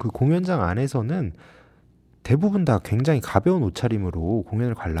오시고 그 공연장 안에서는 대부분 다 굉장히 가벼운 옷차림으로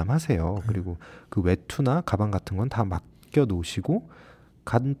공연을 관람하세요. 그리고 그 외투나 가방 같은 건 다 맡겨 놓으시고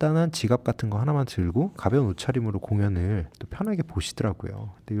간단한 지갑 같은 거 하나만 들고 가벼운 옷차림으로 공연을 또 편하게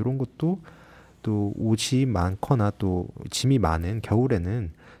보시더라고요. 근데 이런 것도 또 옷이 많거나 또 짐이 많은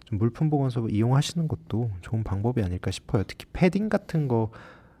겨울에는 좀 물품 보관소 이용하시는 것도 좋은 방법이 아닐까 싶어요. 특히 패딩 같은 거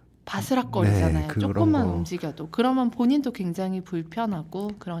바스락거리잖아요. 조금만 움직여도. 그러면 본인도 굉장히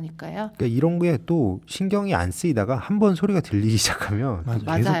불편하고 그러니까요. 그러니까 이런 게 또 신경이 안 쓰이다가 한번 소리가 들리기 시작하면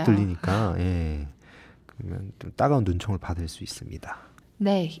계속 들리니까 그러면 좀 따가운 눈총을 받을 수 있습니다.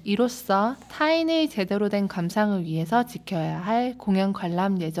 네, 이로써 타인의 제대로 된 감상을 위해서 지켜야 할 공연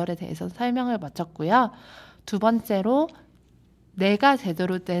관람 예절에 대해서 설명을 마쳤고요. 두 번째로 내가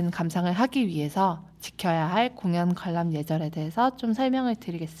제대로 된 감상을 하기 위해서 지켜야 할 공연 관람 예절에 대해서 좀 설명을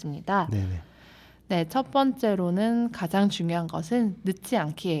드리겠습니다. 네, 첫 번째로는 가장 중요한 것은 늦지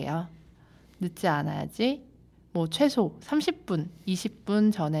않기예요. 늦지 않아야지 뭐 최소 30분,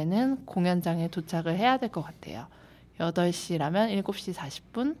 20분 전에는 공연장에 도착을 해야 될 것 같아요. 8시라면 7시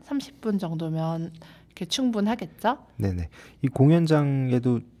 40분, 30분 정도면 이렇게 충분하겠죠? 네네. 이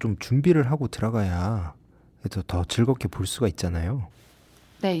공연장에도 좀 준비를 하고 들어가야 더 즐겁게 볼 수가 있잖아요.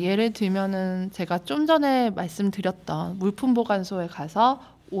 네, 예를 들면은 제가 좀 전에 말씀드렸던 물품 보관소에 가서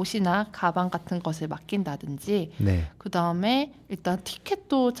옷이나 가방 같은 것을 맡긴다든지 그 다음에 일단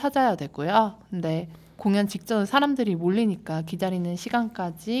티켓도 찾아야 되고요. 근데 공연 직전에 사람들이 몰리니까 기다리는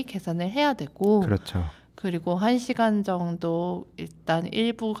시간까지 계산을 해야 되고 그렇죠. 그리고 1시간 정도 일단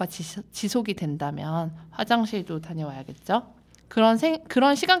일부가 지속이 된다면 화장실도 다녀와야겠죠.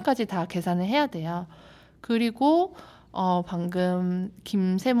 그런 시간까지 다 계산을 해야 돼요. 그리고 방금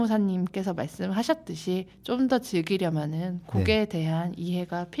김세무사님께서 말씀하셨듯이 좀 더 즐기려면은 곡에 대한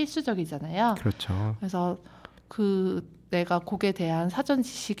이해가 필수적이잖아요. 그렇죠. 그래서 내가 곡에 대한 사전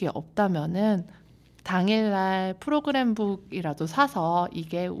지식이 없다면은 당일날 프로그램북이라도 사서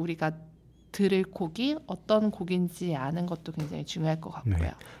이게 우리가 들을 곡이 어떤 곡인지 아는 것도 굉장히 중요할 것 같고요.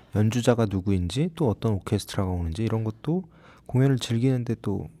 네. 연주자가 누구인지 또 어떤 오케스트라가 오는지 이런 것도 공연을 즐기는데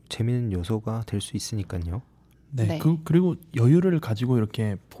또 재미있는 요소가 될 수 있으니까요. 네. 그리고 여유를 가지고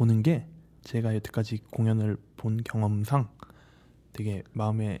이렇게 보는 게 제가 여태까지 공연을 본 경험상 되게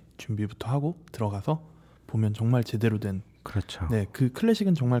마음의 준비부터 하고 들어가서 보면 정말 제대로 된 그렇죠. 네, 그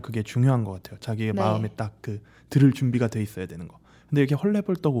클래식은 정말 그게 중요한 것 같아요. 자기의 마음에 딱 그 들을 준비가 돼 있어야 되는 거. 근데 이렇게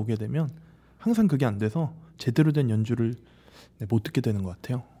헐레벌떡 오게 되면 항상 그게 안 돼서 제대로 된 연주를 못 듣게 되는 것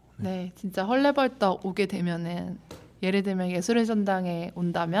같아요. 네, 진짜 헐레벌떡 오게 되면은 예를 들면 예술의 전당에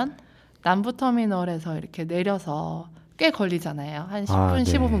온다면 남부터미널에서 이렇게 내려서 꽤 걸리잖아요. 한 10분,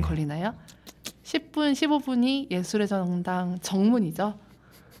 15분 걸리나요? 10분, 15분이 예술의 전당 정문이죠.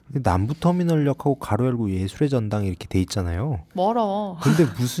 남부터미널역하고 가로 열고 예술의 전당이 이렇게 돼 있잖아요. 멀어. 근데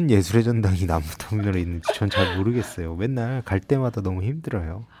무슨 예술의 전당이 남부터미널에 있는지 전 잘 모르겠어요. 맨날 갈 때마다 너무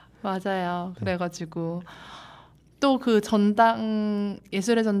힘들어요. 맞아요. 그래가지고 또 그 전당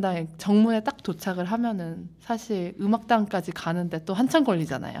예술의 전당 정문에 딱 도착을 하면은 사실 음악당까지 가는데 또 한참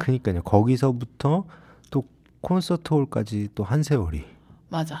걸리잖아요. 그러니까요. 거기서부터 또 콘서트홀까지 또 한 세월이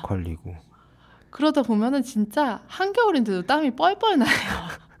맞아. 걸리고. 그러다 보면은 진짜 한겨울인데도 땀이 뻘뻘 나요.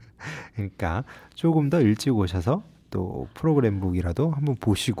 그러니까 조금 더 일찍 오셔서 또 프로그램북이라도 한번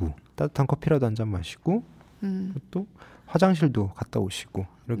보시고 따뜻한 커피라도 한 잔 마시고 또 화장실도 갔다 오시고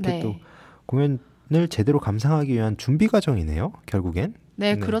이렇게 또 공연을 제대로 감상하기 위한 준비 과정이네요. 결국엔.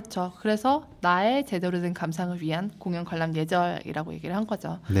 네, 그렇죠. 그래서 나의 제대로 된 감상을 위한 공연 관람 예절이라고 얘기를 한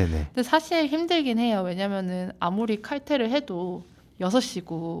거죠. 네네. 근데 사실 힘들긴 해요. 왜냐면은 아무리 칼퇴를 해도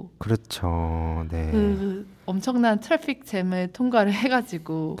 6시고 그렇죠. 네. 그 엄청난 트래픽 잼을 통과를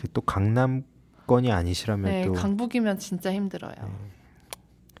해가지고 또 강남권이 아니시라면 또 강북이면 진짜 힘들어요.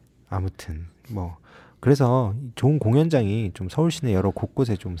 아무튼 뭐 그래서 좋은 공연장이 좀 서울 시내 여러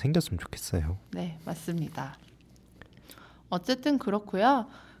곳곳에 좀 생겼으면 좋겠어요. 네, 맞습니다. 어쨌든 그렇고요.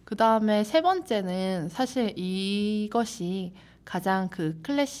 그 다음에 세 번째는 사실 이것이 가장 그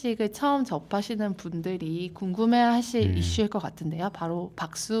클래식을 처음 접하시는 분들이 궁금해하실 이슈일 것 같은데요. 바로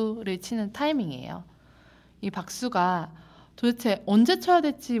박수를 치는 타이밍이에요. 이 박수가 도대체 언제 쳐야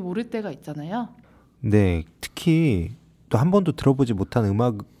될지 모를 때가 있잖아요. 네, 특히 또 한 번도 들어보지 못한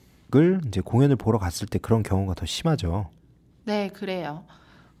음악을 이제 공연을 보러 갔을 때 그런 경우가 더 심하죠. 네, 그래요.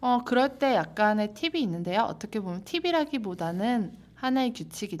 그럴 때 약간의 팁이 있는데요. 어떻게 보면 팁이라기보다는 하나의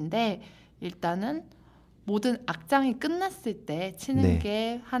규칙인데 일단은 모든 악장이 끝났을 때 치는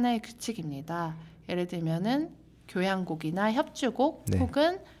게 하나의 규칙입니다. 예를 들면은 교향곡이나 협주곡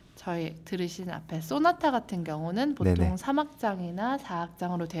혹은 저희 들으신 앞에 소나타 같은 경우는 보통 3악장이나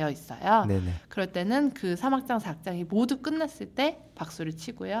 4악장으로 되어 있어요. 그럴 때는 그 3악장, 4악장이 모두 끝났을 때 박수를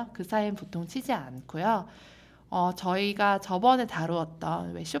치고요. 그 사이엔 보통 치지 않고요. 저희가 저번에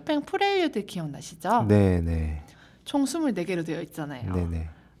다루었던 왜 쇼팽 프렐류드 기억나시죠? 네네. 총 24개로 되어 있잖아요. 네네.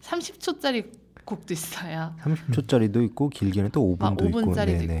 30초짜리 곡도 있어요. 30초짜리도 있고 길게는 또 5분도 있고.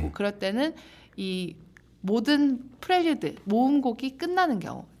 5분짜리도 있고. 그럴 때는 이 모든 프렐류드, 모음곡이 끝나는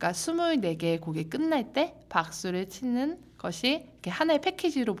경우, 그러니까 24개의 곡이 끝날 때 박수를 치는 것이 이렇게 하나의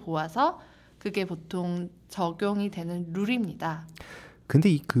패키지로 보아서 그게 보통 적용이 되는 룰입니다. 근데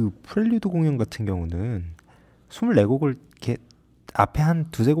이 그 프렐류드 공연 같은 경우는 24곡을 이렇게 앞에 한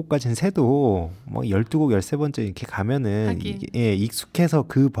두세 곡까지는 세도 뭐 12곡, 13번째 이렇게 가면은 이게, 익숙해서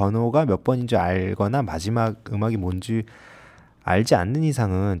그 번호가 몇 번인 줄 알거나 마지막 음악이 뭔지 알지 않는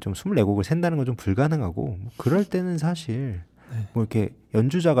이상은 좀 24곡을 센다는 건 좀 불가능하고 뭐 그럴 때는 사실 뭐 이렇게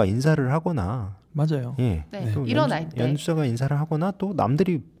연주자가 인사를 하거나 맞아요. 또 일어날 때 연주자가 인사를 하거나 또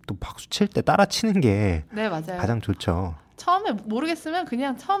남들이 또 박수 칠 때 따라 치는 게 맞아요. 가장 좋죠. 처음에 모르겠으면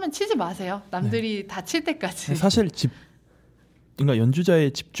그냥 처음엔 치지 마세요. 남들이 다 칠 때까지. 사실 그러니까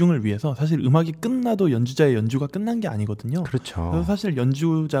연주자의 집중을 위해서 사실 음악이 끝나도 연주자의 연주가 끝난 게 아니거든요. 그렇죠. 그래서 사실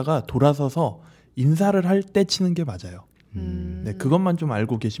연주자가 돌아서서 인사를 할 때 치는 게 맞아요. 네, 그것만 좀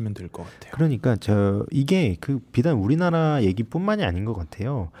알고 계시면 될 것 같아요. 그러니까 이게 그 비단 우리나라 얘기뿐만이 아닌 것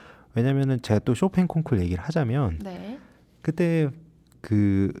같아요. 왜냐면은 제가 또 쇼팽 콩쿨 얘기를 하자면 그때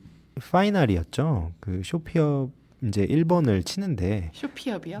그 파이널이었죠. 그 쇼피업 이제 1번을 치는데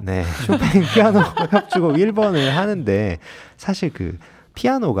쇼피업이요? 네, 쇼팽 피아노 협주곡 1번을 하는데 사실 그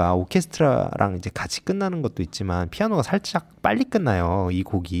피아노가 오케스트라랑 이제 같이 끝나는 것도 있지만 피아노가 살짝 빨리 끝나요. 이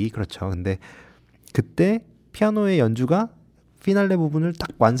곡이. 그렇죠. 근데 그때 피아노의 연주가 피날레 부분을 딱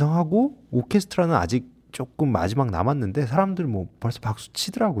완성하고 오케스트라는 아직 조금 마지막 남았는데 사람들 뭐 벌써 박수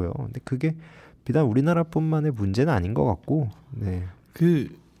치더라고요. 근데 그게 비단 우리나라뿐만의 문제는 아닌 것 같고, 네.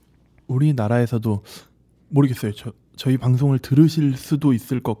 그 우리나라에서도 모르겠어요. 저희 방송을 들으실 수도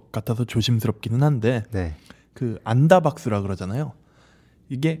있을 것 같아서 조심스럽기는 한데, 네. 그 안다 박수라 그러잖아요.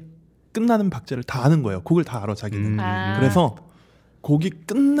 이게 끝나는 박자를 다 아는 거예요. 곡을 다 알아 자기는. 그래서 곡이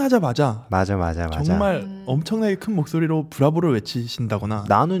끝나자마자 맞아. 정말 엄청나게 큰 목소리로 브라보를 외치신다거나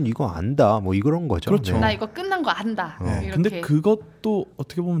나는 이거 안다 뭐 이런 거죠. 그렇죠. 네. 나 이거 끝난 거 안다. 네. 근데 그것도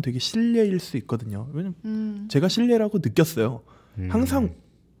어떻게 보면 되게 신뢰일 수 있거든요. 왜냐면 제가 신뢰라고 느꼈어요. 항상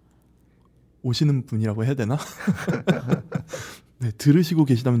오시는 분이라고 해야 되나? 네, 들으시고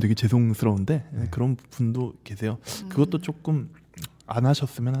계시다면 되게 죄송스러운데 네, 그런 분도 계세요. 그것도 조금 안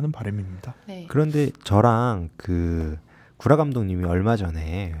하셨으면 하는 바람입니다. 네. 그런데 저랑 그 구라 감독님이 얼마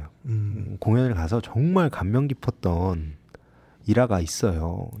전에 공연을 가서 정말 감명 깊었던 일화가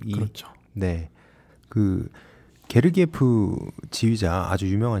있어요. 그렇죠. 네, 그 게르기예프 지휘자, 아주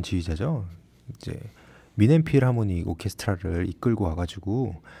유명한 지휘자죠. 이제 빈필하모닉오케스트라를 이끌고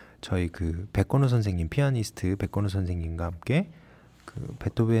와가지고 저희 그 백건우 선생님, 피아니스트 백건우 선생님과 함께 그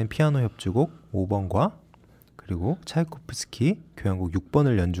베토벤 피아노 협주곡 5번과 그리고 차이코프스키 교향곡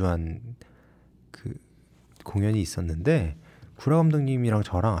 6번을 연주한 그 공연이 있었는데 구라 감독님이랑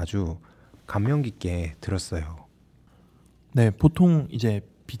저랑 아주 감명 깊게 들었어요. 네, 보통 이제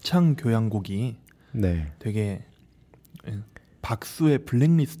비창 교향곡이 네. 되게 박수의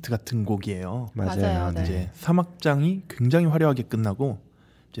블랙리스트 같은 곡이에요. 맞아요. 네. 이제 3악장이 굉장히 화려하게 끝나고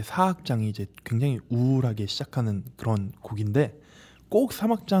이제 4악장이 이제 굉장히 우울하게 시작하는 그런 곡인데 꼭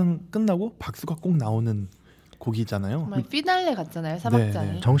 3악장 끝나고 박수가 꼭 나오는 곡이잖아요. 정말 피날레 같잖아요.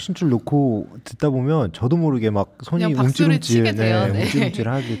 3악장이. 네. 정신줄 놓고 듣다 보면 저도 모르게 막 손이 움찔움찔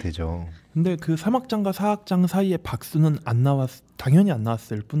하게 되죠. 근데 그 3악장과 4악장 사이에 박수는 당연히 안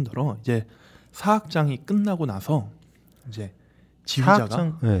나왔을 뿐더러 이제 4악장이 끝나고 나서 이제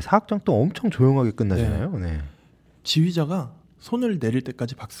지휘자가 4악장 또 엄청 조용하게 끝나잖아요. 네. 지휘자가 손을 내릴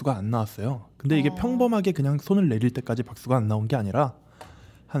때까지 박수가 안 나왔어요. 근데 이게 평범하게 그냥 손을 내릴 때까지 박수가 안 나온 게 아니라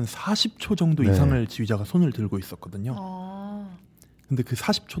한 40초 정도 이상을 지휘자가 손을 들고 있었거든요. 근데 그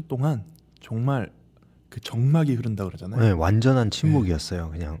 40초 동안 정말 그 정막이 흐른다 그러잖아요. 네, 완전한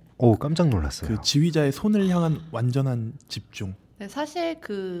침묵이었어요. 그냥 깜짝 놀랐어요. 그 지휘자의 손을 향한 완전한 집중. 네, 사실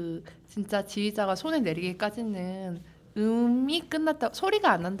그 진짜 지휘자가 손을 내리기까지는 음이 끝났다,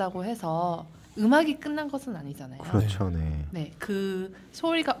 소리가 안 난다고 해서 음악이 끝난 것은 아니잖아요. 그렇죠, 네. 네, 그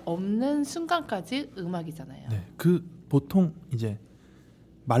소리가 없는 순간까지 음악이잖아요. 네, 그 보통 이제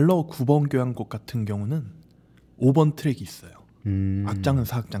말러 9번 교향곡 같은 경우는 5번 트랙이 있어요. 악장은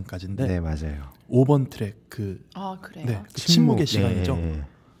 4악장까지인데 네, 맞아요. 5번 트랙 그래요? 네, 그 침묵의 시간이죠. 네.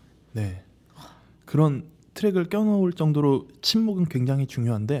 네. 그런 트랙을 껴놓을 정도로 침묵은 굉장히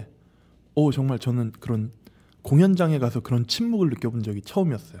중요한데 정말 저는 그런 공연장에 가서 그런 침묵을 느껴본 적이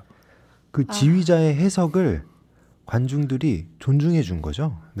처음이었어요. 그 지휘자의 해석을 관중들이 존중해 준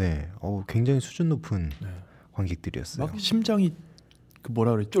거죠. 네, 굉장히 수준 높은 관객들이었어요. 막 심장이 그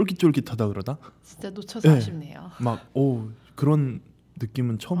뭐라 그래 쫄깃쫄깃하다 그러다. 진짜 놓쳐서 아쉽네요. 막 그런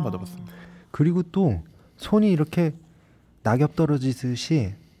느낌은 처음 받아봤습니다. 그리고 또 손이 이렇게 낙엽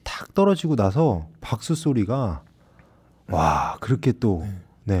떨어지듯이 탁 떨어지고 나서 박수 소리가 와 그렇게 또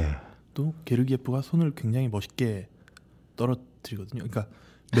또 게르기예프가 손을 굉장히 멋있게 떨어뜨리거든요. 그러니까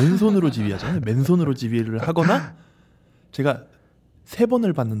맨손으로 지휘하잖아요. 맨손으로 지휘를 하거나 제가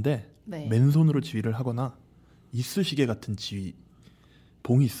 3번을 봤는데 맨손으로 지휘를 하거나 이쑤시개 같은 지휘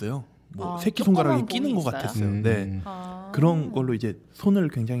봉이 있어요. 새끼손가락에 끼는 것 같았어요. 네. 그런 걸로 이제 손을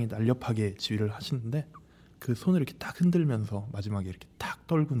굉장히 날렵하게 지휘를 하시는데 그 손을 이렇게 딱 흔들면서 마지막에 이렇게 딱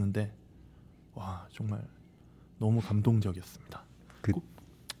떨구는데 와 정말 너무 감동적이었습니다. 그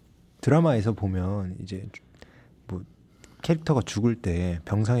드라마에서 보면 이제 뭐 캐릭터가 죽을 때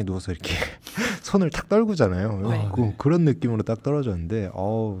병상에 누워서 이렇게 손을 탁 떨구잖아요. 그런 느낌으로 딱 떨어졌는데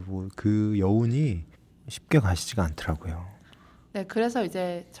그 여운이 쉽게 가시지가 않더라고요. 네, 그래서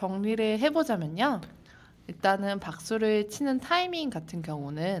이제 정리를 해보자면요. 일단은 박수를 치는 타이밍 같은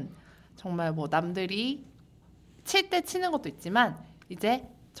경우는 정말 뭐 남들이 칠 때 치는 것도 있지만 이제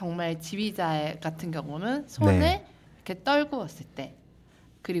정말 지휘자 같은 경우는 손을 이렇게 떨구었을 때,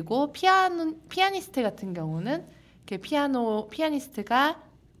 그리고 피아니스트 같은 경우는 이렇게 피아니스트가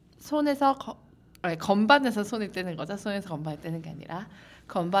손에서 건반에서 손을 떼는 거죠. 손에서 건반을 떼는 게 아니라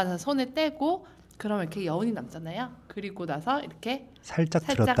건반에서 손을 떼고 그러면 이렇게 여운이 남잖아요. 그리고 나서 이렇게 살짝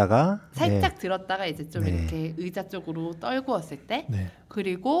들었다가 들었다가 이제 좀 이렇게 의자 쪽으로 떨구었을 때,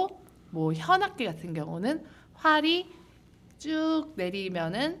 그리고 뭐 현악기 같은 경우는 활이 쭉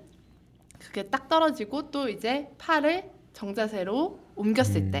내리면은 그게 딱 떨어지고 또 이제 팔을 정자세로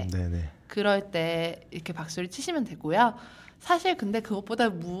옮겼을 때, 그럴 때 이렇게 박수를 치시면 되고요. 사실 근데 그것보다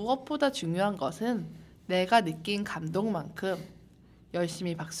무엇보다 중요한 것은 내가 느낀 감동만큼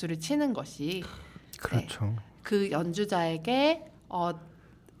열심히 박수를 치는 것이 그렇죠. 네, 그 연주자에게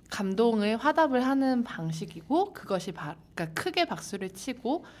감동을 화답을 하는 방식이고 그것이 그러니까 크게 박수를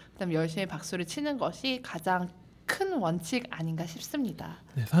치고 그다음에 열심히 박수를 치는 것이 가장 큰 원칙 아닌가 싶습니다.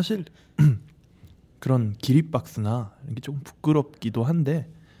 네, 사실 그런 기립박수나 이게 조금 부끄럽기도 한데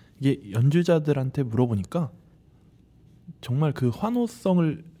이게 연주자들한테 물어보니까 정말 그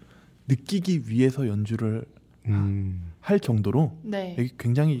환호성을 느끼기 위해서 연주를 할 정도로 네. 이게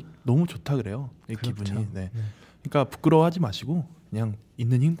굉장히 너무 좋다 그래요. 이 그렇죠. 기분이. 네. 그러니까 부끄러워하지 마시고 그냥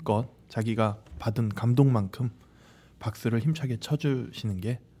있는 힘껏 자기가 받은 감동만큼 박수를 힘차게 쳐주시는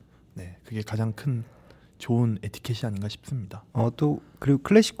게 네, 그게 가장 큰 좋은 에티켓이 아닌가 싶습니다. 또 그리고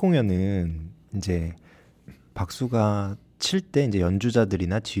클래식 공연은 이제 박수가 칠 때 이제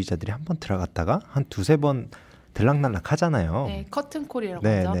연주자들이나 지휘자들이 한 번 들어갔다가 한 두세 번 들락날락 하잖아요. 네, 커튼콜이라고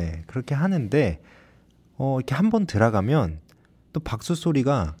네, 하죠. 네, 그렇게 하는데 이렇게 한 번 들어가면 또 박수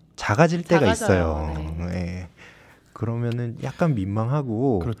소리가 작아질 때가 있어요. 네. 네. 그러면은 약간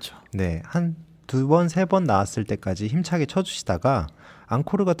민망하고, 그렇죠. 네, 한 두 번, 세 번 나왔을 때까지 힘차게 쳐주시다가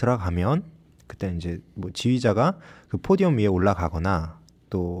앙코르가 들어가면 그때 이제 뭐 지휘자가 그 포디움 위에 올라가거나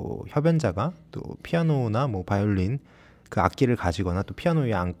또 협연자가 또 피아노나 뭐 바이올린 그 악기를 가지거나 또 피아노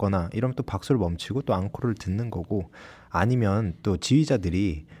위에 앉거나 이러면 또 박수를 멈추고 또 앙코르를 듣는 거고, 아니면 또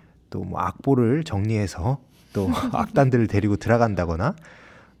지휘자들이 또 뭐 악보를 정리해서 또 악단들을 데리고 들어간다거나,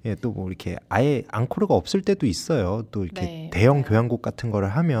 예, 또 뭐 이렇게 아예 앙코르가 없을 때도 있어요. 또 이렇게 네, 대형 맞아요. 교향곡 같은 거를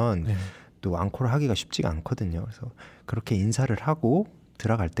하면 네. 또 앙코르 하기가 쉽지가 않거든요. 그래서 그렇게 인사를 하고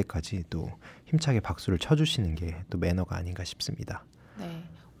들어갈 때까지 또 힘차게 박수를 쳐주시는 게 또 매너가 아닌가 싶습니다. 네,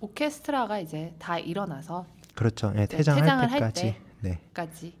 오케스트라가 이제 다 일어나서 그렇죠. 예, 네, 퇴장할 퇴장을 할 때까지. 네.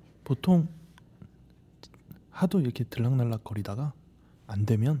 때까지. 보통 하도 이렇게 들락날락 거리다가 안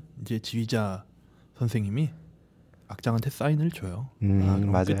되면 이제 지휘자 선생님이 악장한테 사인을 줘요.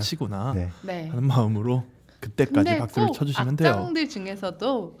 그럼 맞아요. 끝이구나 네. 네. 하는 마음으로 그때까지 근데 박수를 꼭 쳐주시면 돼요. 악장들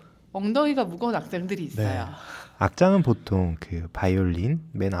중에서도 엉덩이가 무거운 악장들이 있어요. 네. 악장은 보통 그 바이올린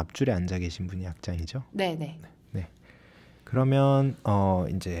맨 앞줄에 앉아 계신 분이 악장이죠. 네, 네. 그러면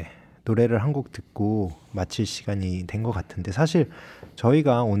이제 노래를 한 곡 듣고 마칠 시간이 된 것 같은데, 사실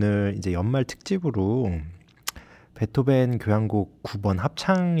저희가 오늘 이제 연말 특집으로 베토벤 교향곡 9번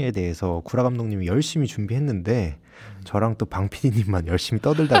합창에 대해서 구라 감독님이 열심히 준비했는데 저랑 또 방 PD님만 열심히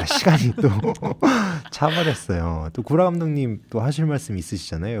떠들다가 시간이 또 차버렸어요. 또 구라 감독님 또 하실 말씀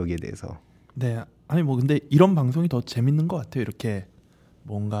있으시잖아요, 여기에 대해서. 네, 아니 뭐 근데 이런 방송이 더 재밌는 것 같아요. 이렇게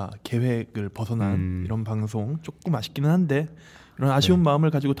뭔가 계획을 벗어난 이런 방송 조금 아쉽기는 한데 이런 아쉬운 네.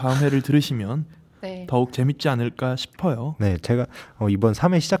 마음을 가지고 다음 회를 들으시면 네. 더욱 재밌지 않을까 싶어요. 네, 제가 이번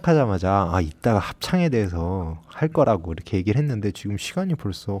 3회 시작하자마자 이따가 합창에 대해서 할 거라고 이렇게 얘기를 했는데 지금 시간이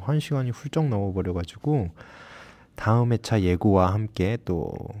벌써 1시간이 훌쩍 넘어버려가지고 다음 회차 예고와 함께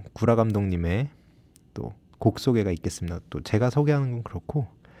또 구라 감독님의 또 곡 소개가 있겠습니다. 또 제가 소개하는 건 그렇고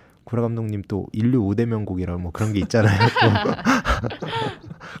구라 감독님 또 인류 5대 명곡이라 뭐 그런 게 있잖아요. 또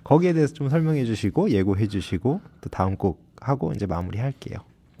거기에 대해서 좀 설명해 주시고 예고해 주시고 또 다음 곡 하고 이제 마무리할게요.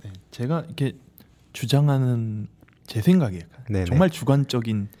 네, 제가 이렇게 주장하는 제 생각에 네네. 정말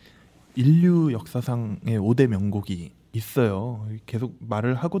주관적인 인류 역사상의 5대 명곡이 있어요. 계속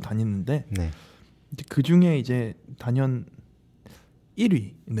말을 하고 다니는데 네. 그 중에 이제 단연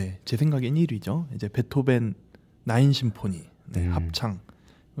 1위, 네, 제 생각엔 1위죠. 이제 베토벤 9 심포니 합창에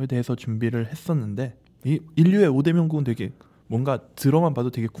대해서 준비를 했었는데 이 인류의 5대 명곡은 되게 뭔가 들어만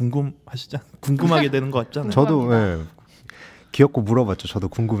봐도 되게 궁금하게 되는 것 같잖아요. 저도 네, 귀엽고 물어봤죠. 저도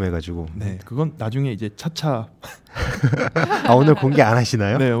궁금해가지고. 네, 그건 나중에 이제 차차 오늘 공개 안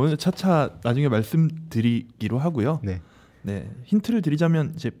하시나요? 네, 오늘 차차 나중에 말씀드리기로 하고요. 네. 네, 힌트를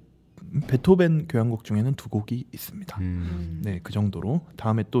드리자면 이제 베토벤 교향곡 중에는 2곡이 있습니다. 네, 그 정도로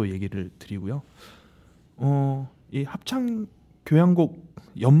다음에 또 얘기를 드리고요. 이 합창 교향곡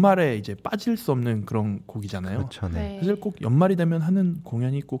연말에 이제 빠질 수 없는 그런 곡이잖아요. 그렇죠. 네. 네. 사실 꼭 연말이 되면 하는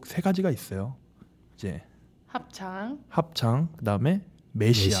공연이 꼭 3가지가 있어요. 이제 합창, 그다음에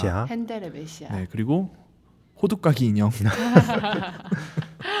메시아. 핸델의 메시아. 네, 그리고 호두까기 인형.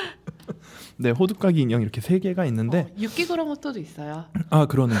 네, 호두까기 인형 이렇게 3개가 있는데 육기그라모토도 있어요. 아,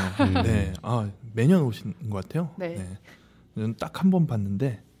 그러네요. 네, 매년 오신 것 같아요. 네. 저는 딱 한 번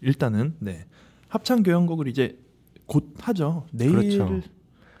봤는데 일단은 네, 합창 교향곡을 이제 곧 하죠. 내일 그렇죠.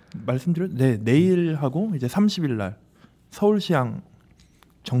 네, 내일 하고 이제 30일 날 서울시향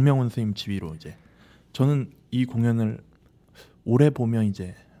정명훈 선생님 지휘로 이제 저는 이 공연을 올해 보면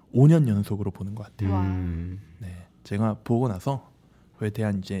이제 5년 연속으로 보는 것 같아요. 와. 네, 제가 보고 나서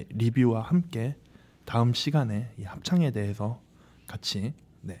대한 이제 리뷰와 함께 다음 시간에 이 합창에 대해서 같이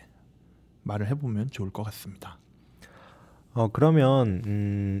말을 해보면 좋을 것 같습니다.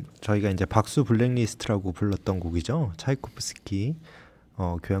 그러면 저희가 이제 박수 블랙리스트라고 불렀던 곡이죠. 차이코프스키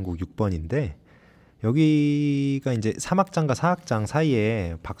교향곡 6번인데 여기가 이제 3악장과 4악장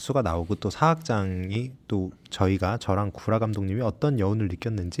사이에 박수가 나오고 또 4악장이 또 저랑 구라 감독님이 어떤 여운을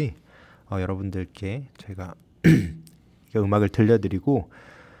느꼈는지 여러분들께 저희가 음악을 들려드리고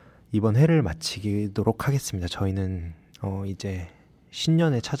이번 회를 마치도록 하겠습니다. 저희는 이제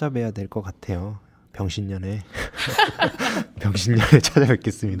신년에 찾아뵈야 될 것 같아요. 병신년에 병신년에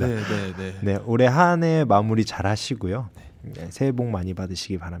찾아뵙겠습니다. 네, 올해 한 해 마무리 잘 하시고요. 네, 새해 복 많이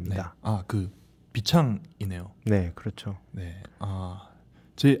받으시기 바랍니다. 그 비창이네요. 네, 그렇죠. 네,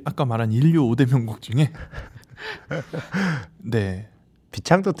 제 아까 말한 인류 5대 명곡 중에 네,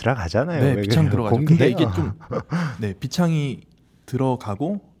 비창도 들어가잖아요. 네, 비창 들어가죠. 근데 이게 좀 비창이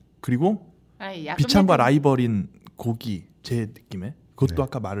들어가고 그리고 비창과 라이벌인 곡이 제 느낌에 그것도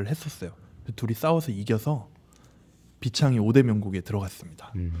아까 말을 했었어요. 둘이 싸워서 이겨서 비창이 5대 명곡에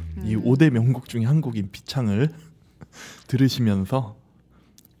들어갔습니다. 이 5대 명곡 중에 한 곡인 비창을 들으시면서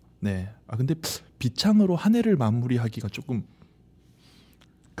근데 비창으로 한 해를 마무리하기가 조금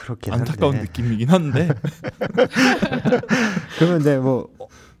그렇긴 안타까운 느낌이긴 한데 그러면 뭐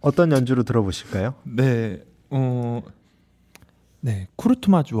어떤 연주로 들어보실까요?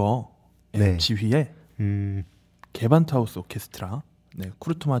 쿠르트마주어 지휘의 게반트하우스오케스트라.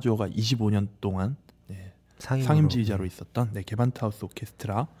 쿠르트마주어가 25년 동안 상임 지휘자로 있었던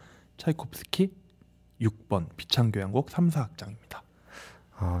게반트하우스오케스트라 차이코프스키 6번 비창교향곡 3, 4악장입니다.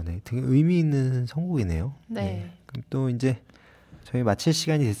 되게 의미 있는 선곡이네요. 네. 그럼 또 이제 저희 마칠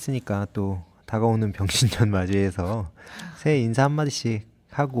시간이 됐으니까 또 다가오는 병신년 맞이해서 새해 인사 한마디씩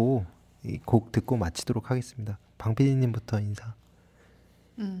하고 이 곡 듣고 마치도록 하겠습니다. 방 PD님부터 인사.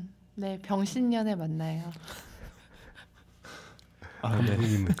 네, 병신년에 만나요.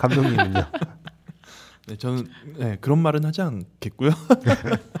 감독님은요? 저는 그런 말은 하지 않겠고요.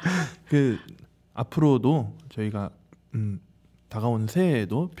 앞으로도 저희가 다가오는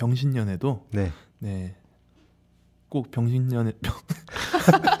새해에도 병신년에도 꼭 병신년에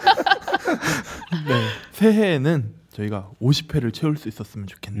새해에는 저희가 50회를 채울 수 있었으면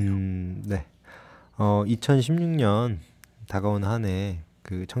좋겠네요. 2016년 다가오는 한 해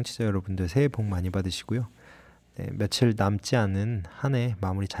청취자 여러분들 새해 복 많이 받으시고요. 며칠 남지 않은 한 해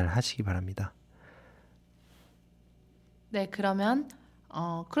마무리 잘 하시기 바랍니다. 네, 그러면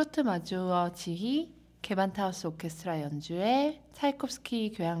쿠르트마주어 지휘 게반트하우스오케스트라 연주의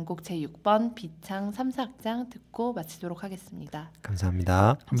차이코프스키 교향곡 제6번 비창 3, 4악장 듣고 마치도록 하겠습니다.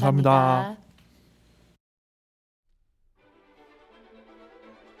 감사합니다. 감사합니다.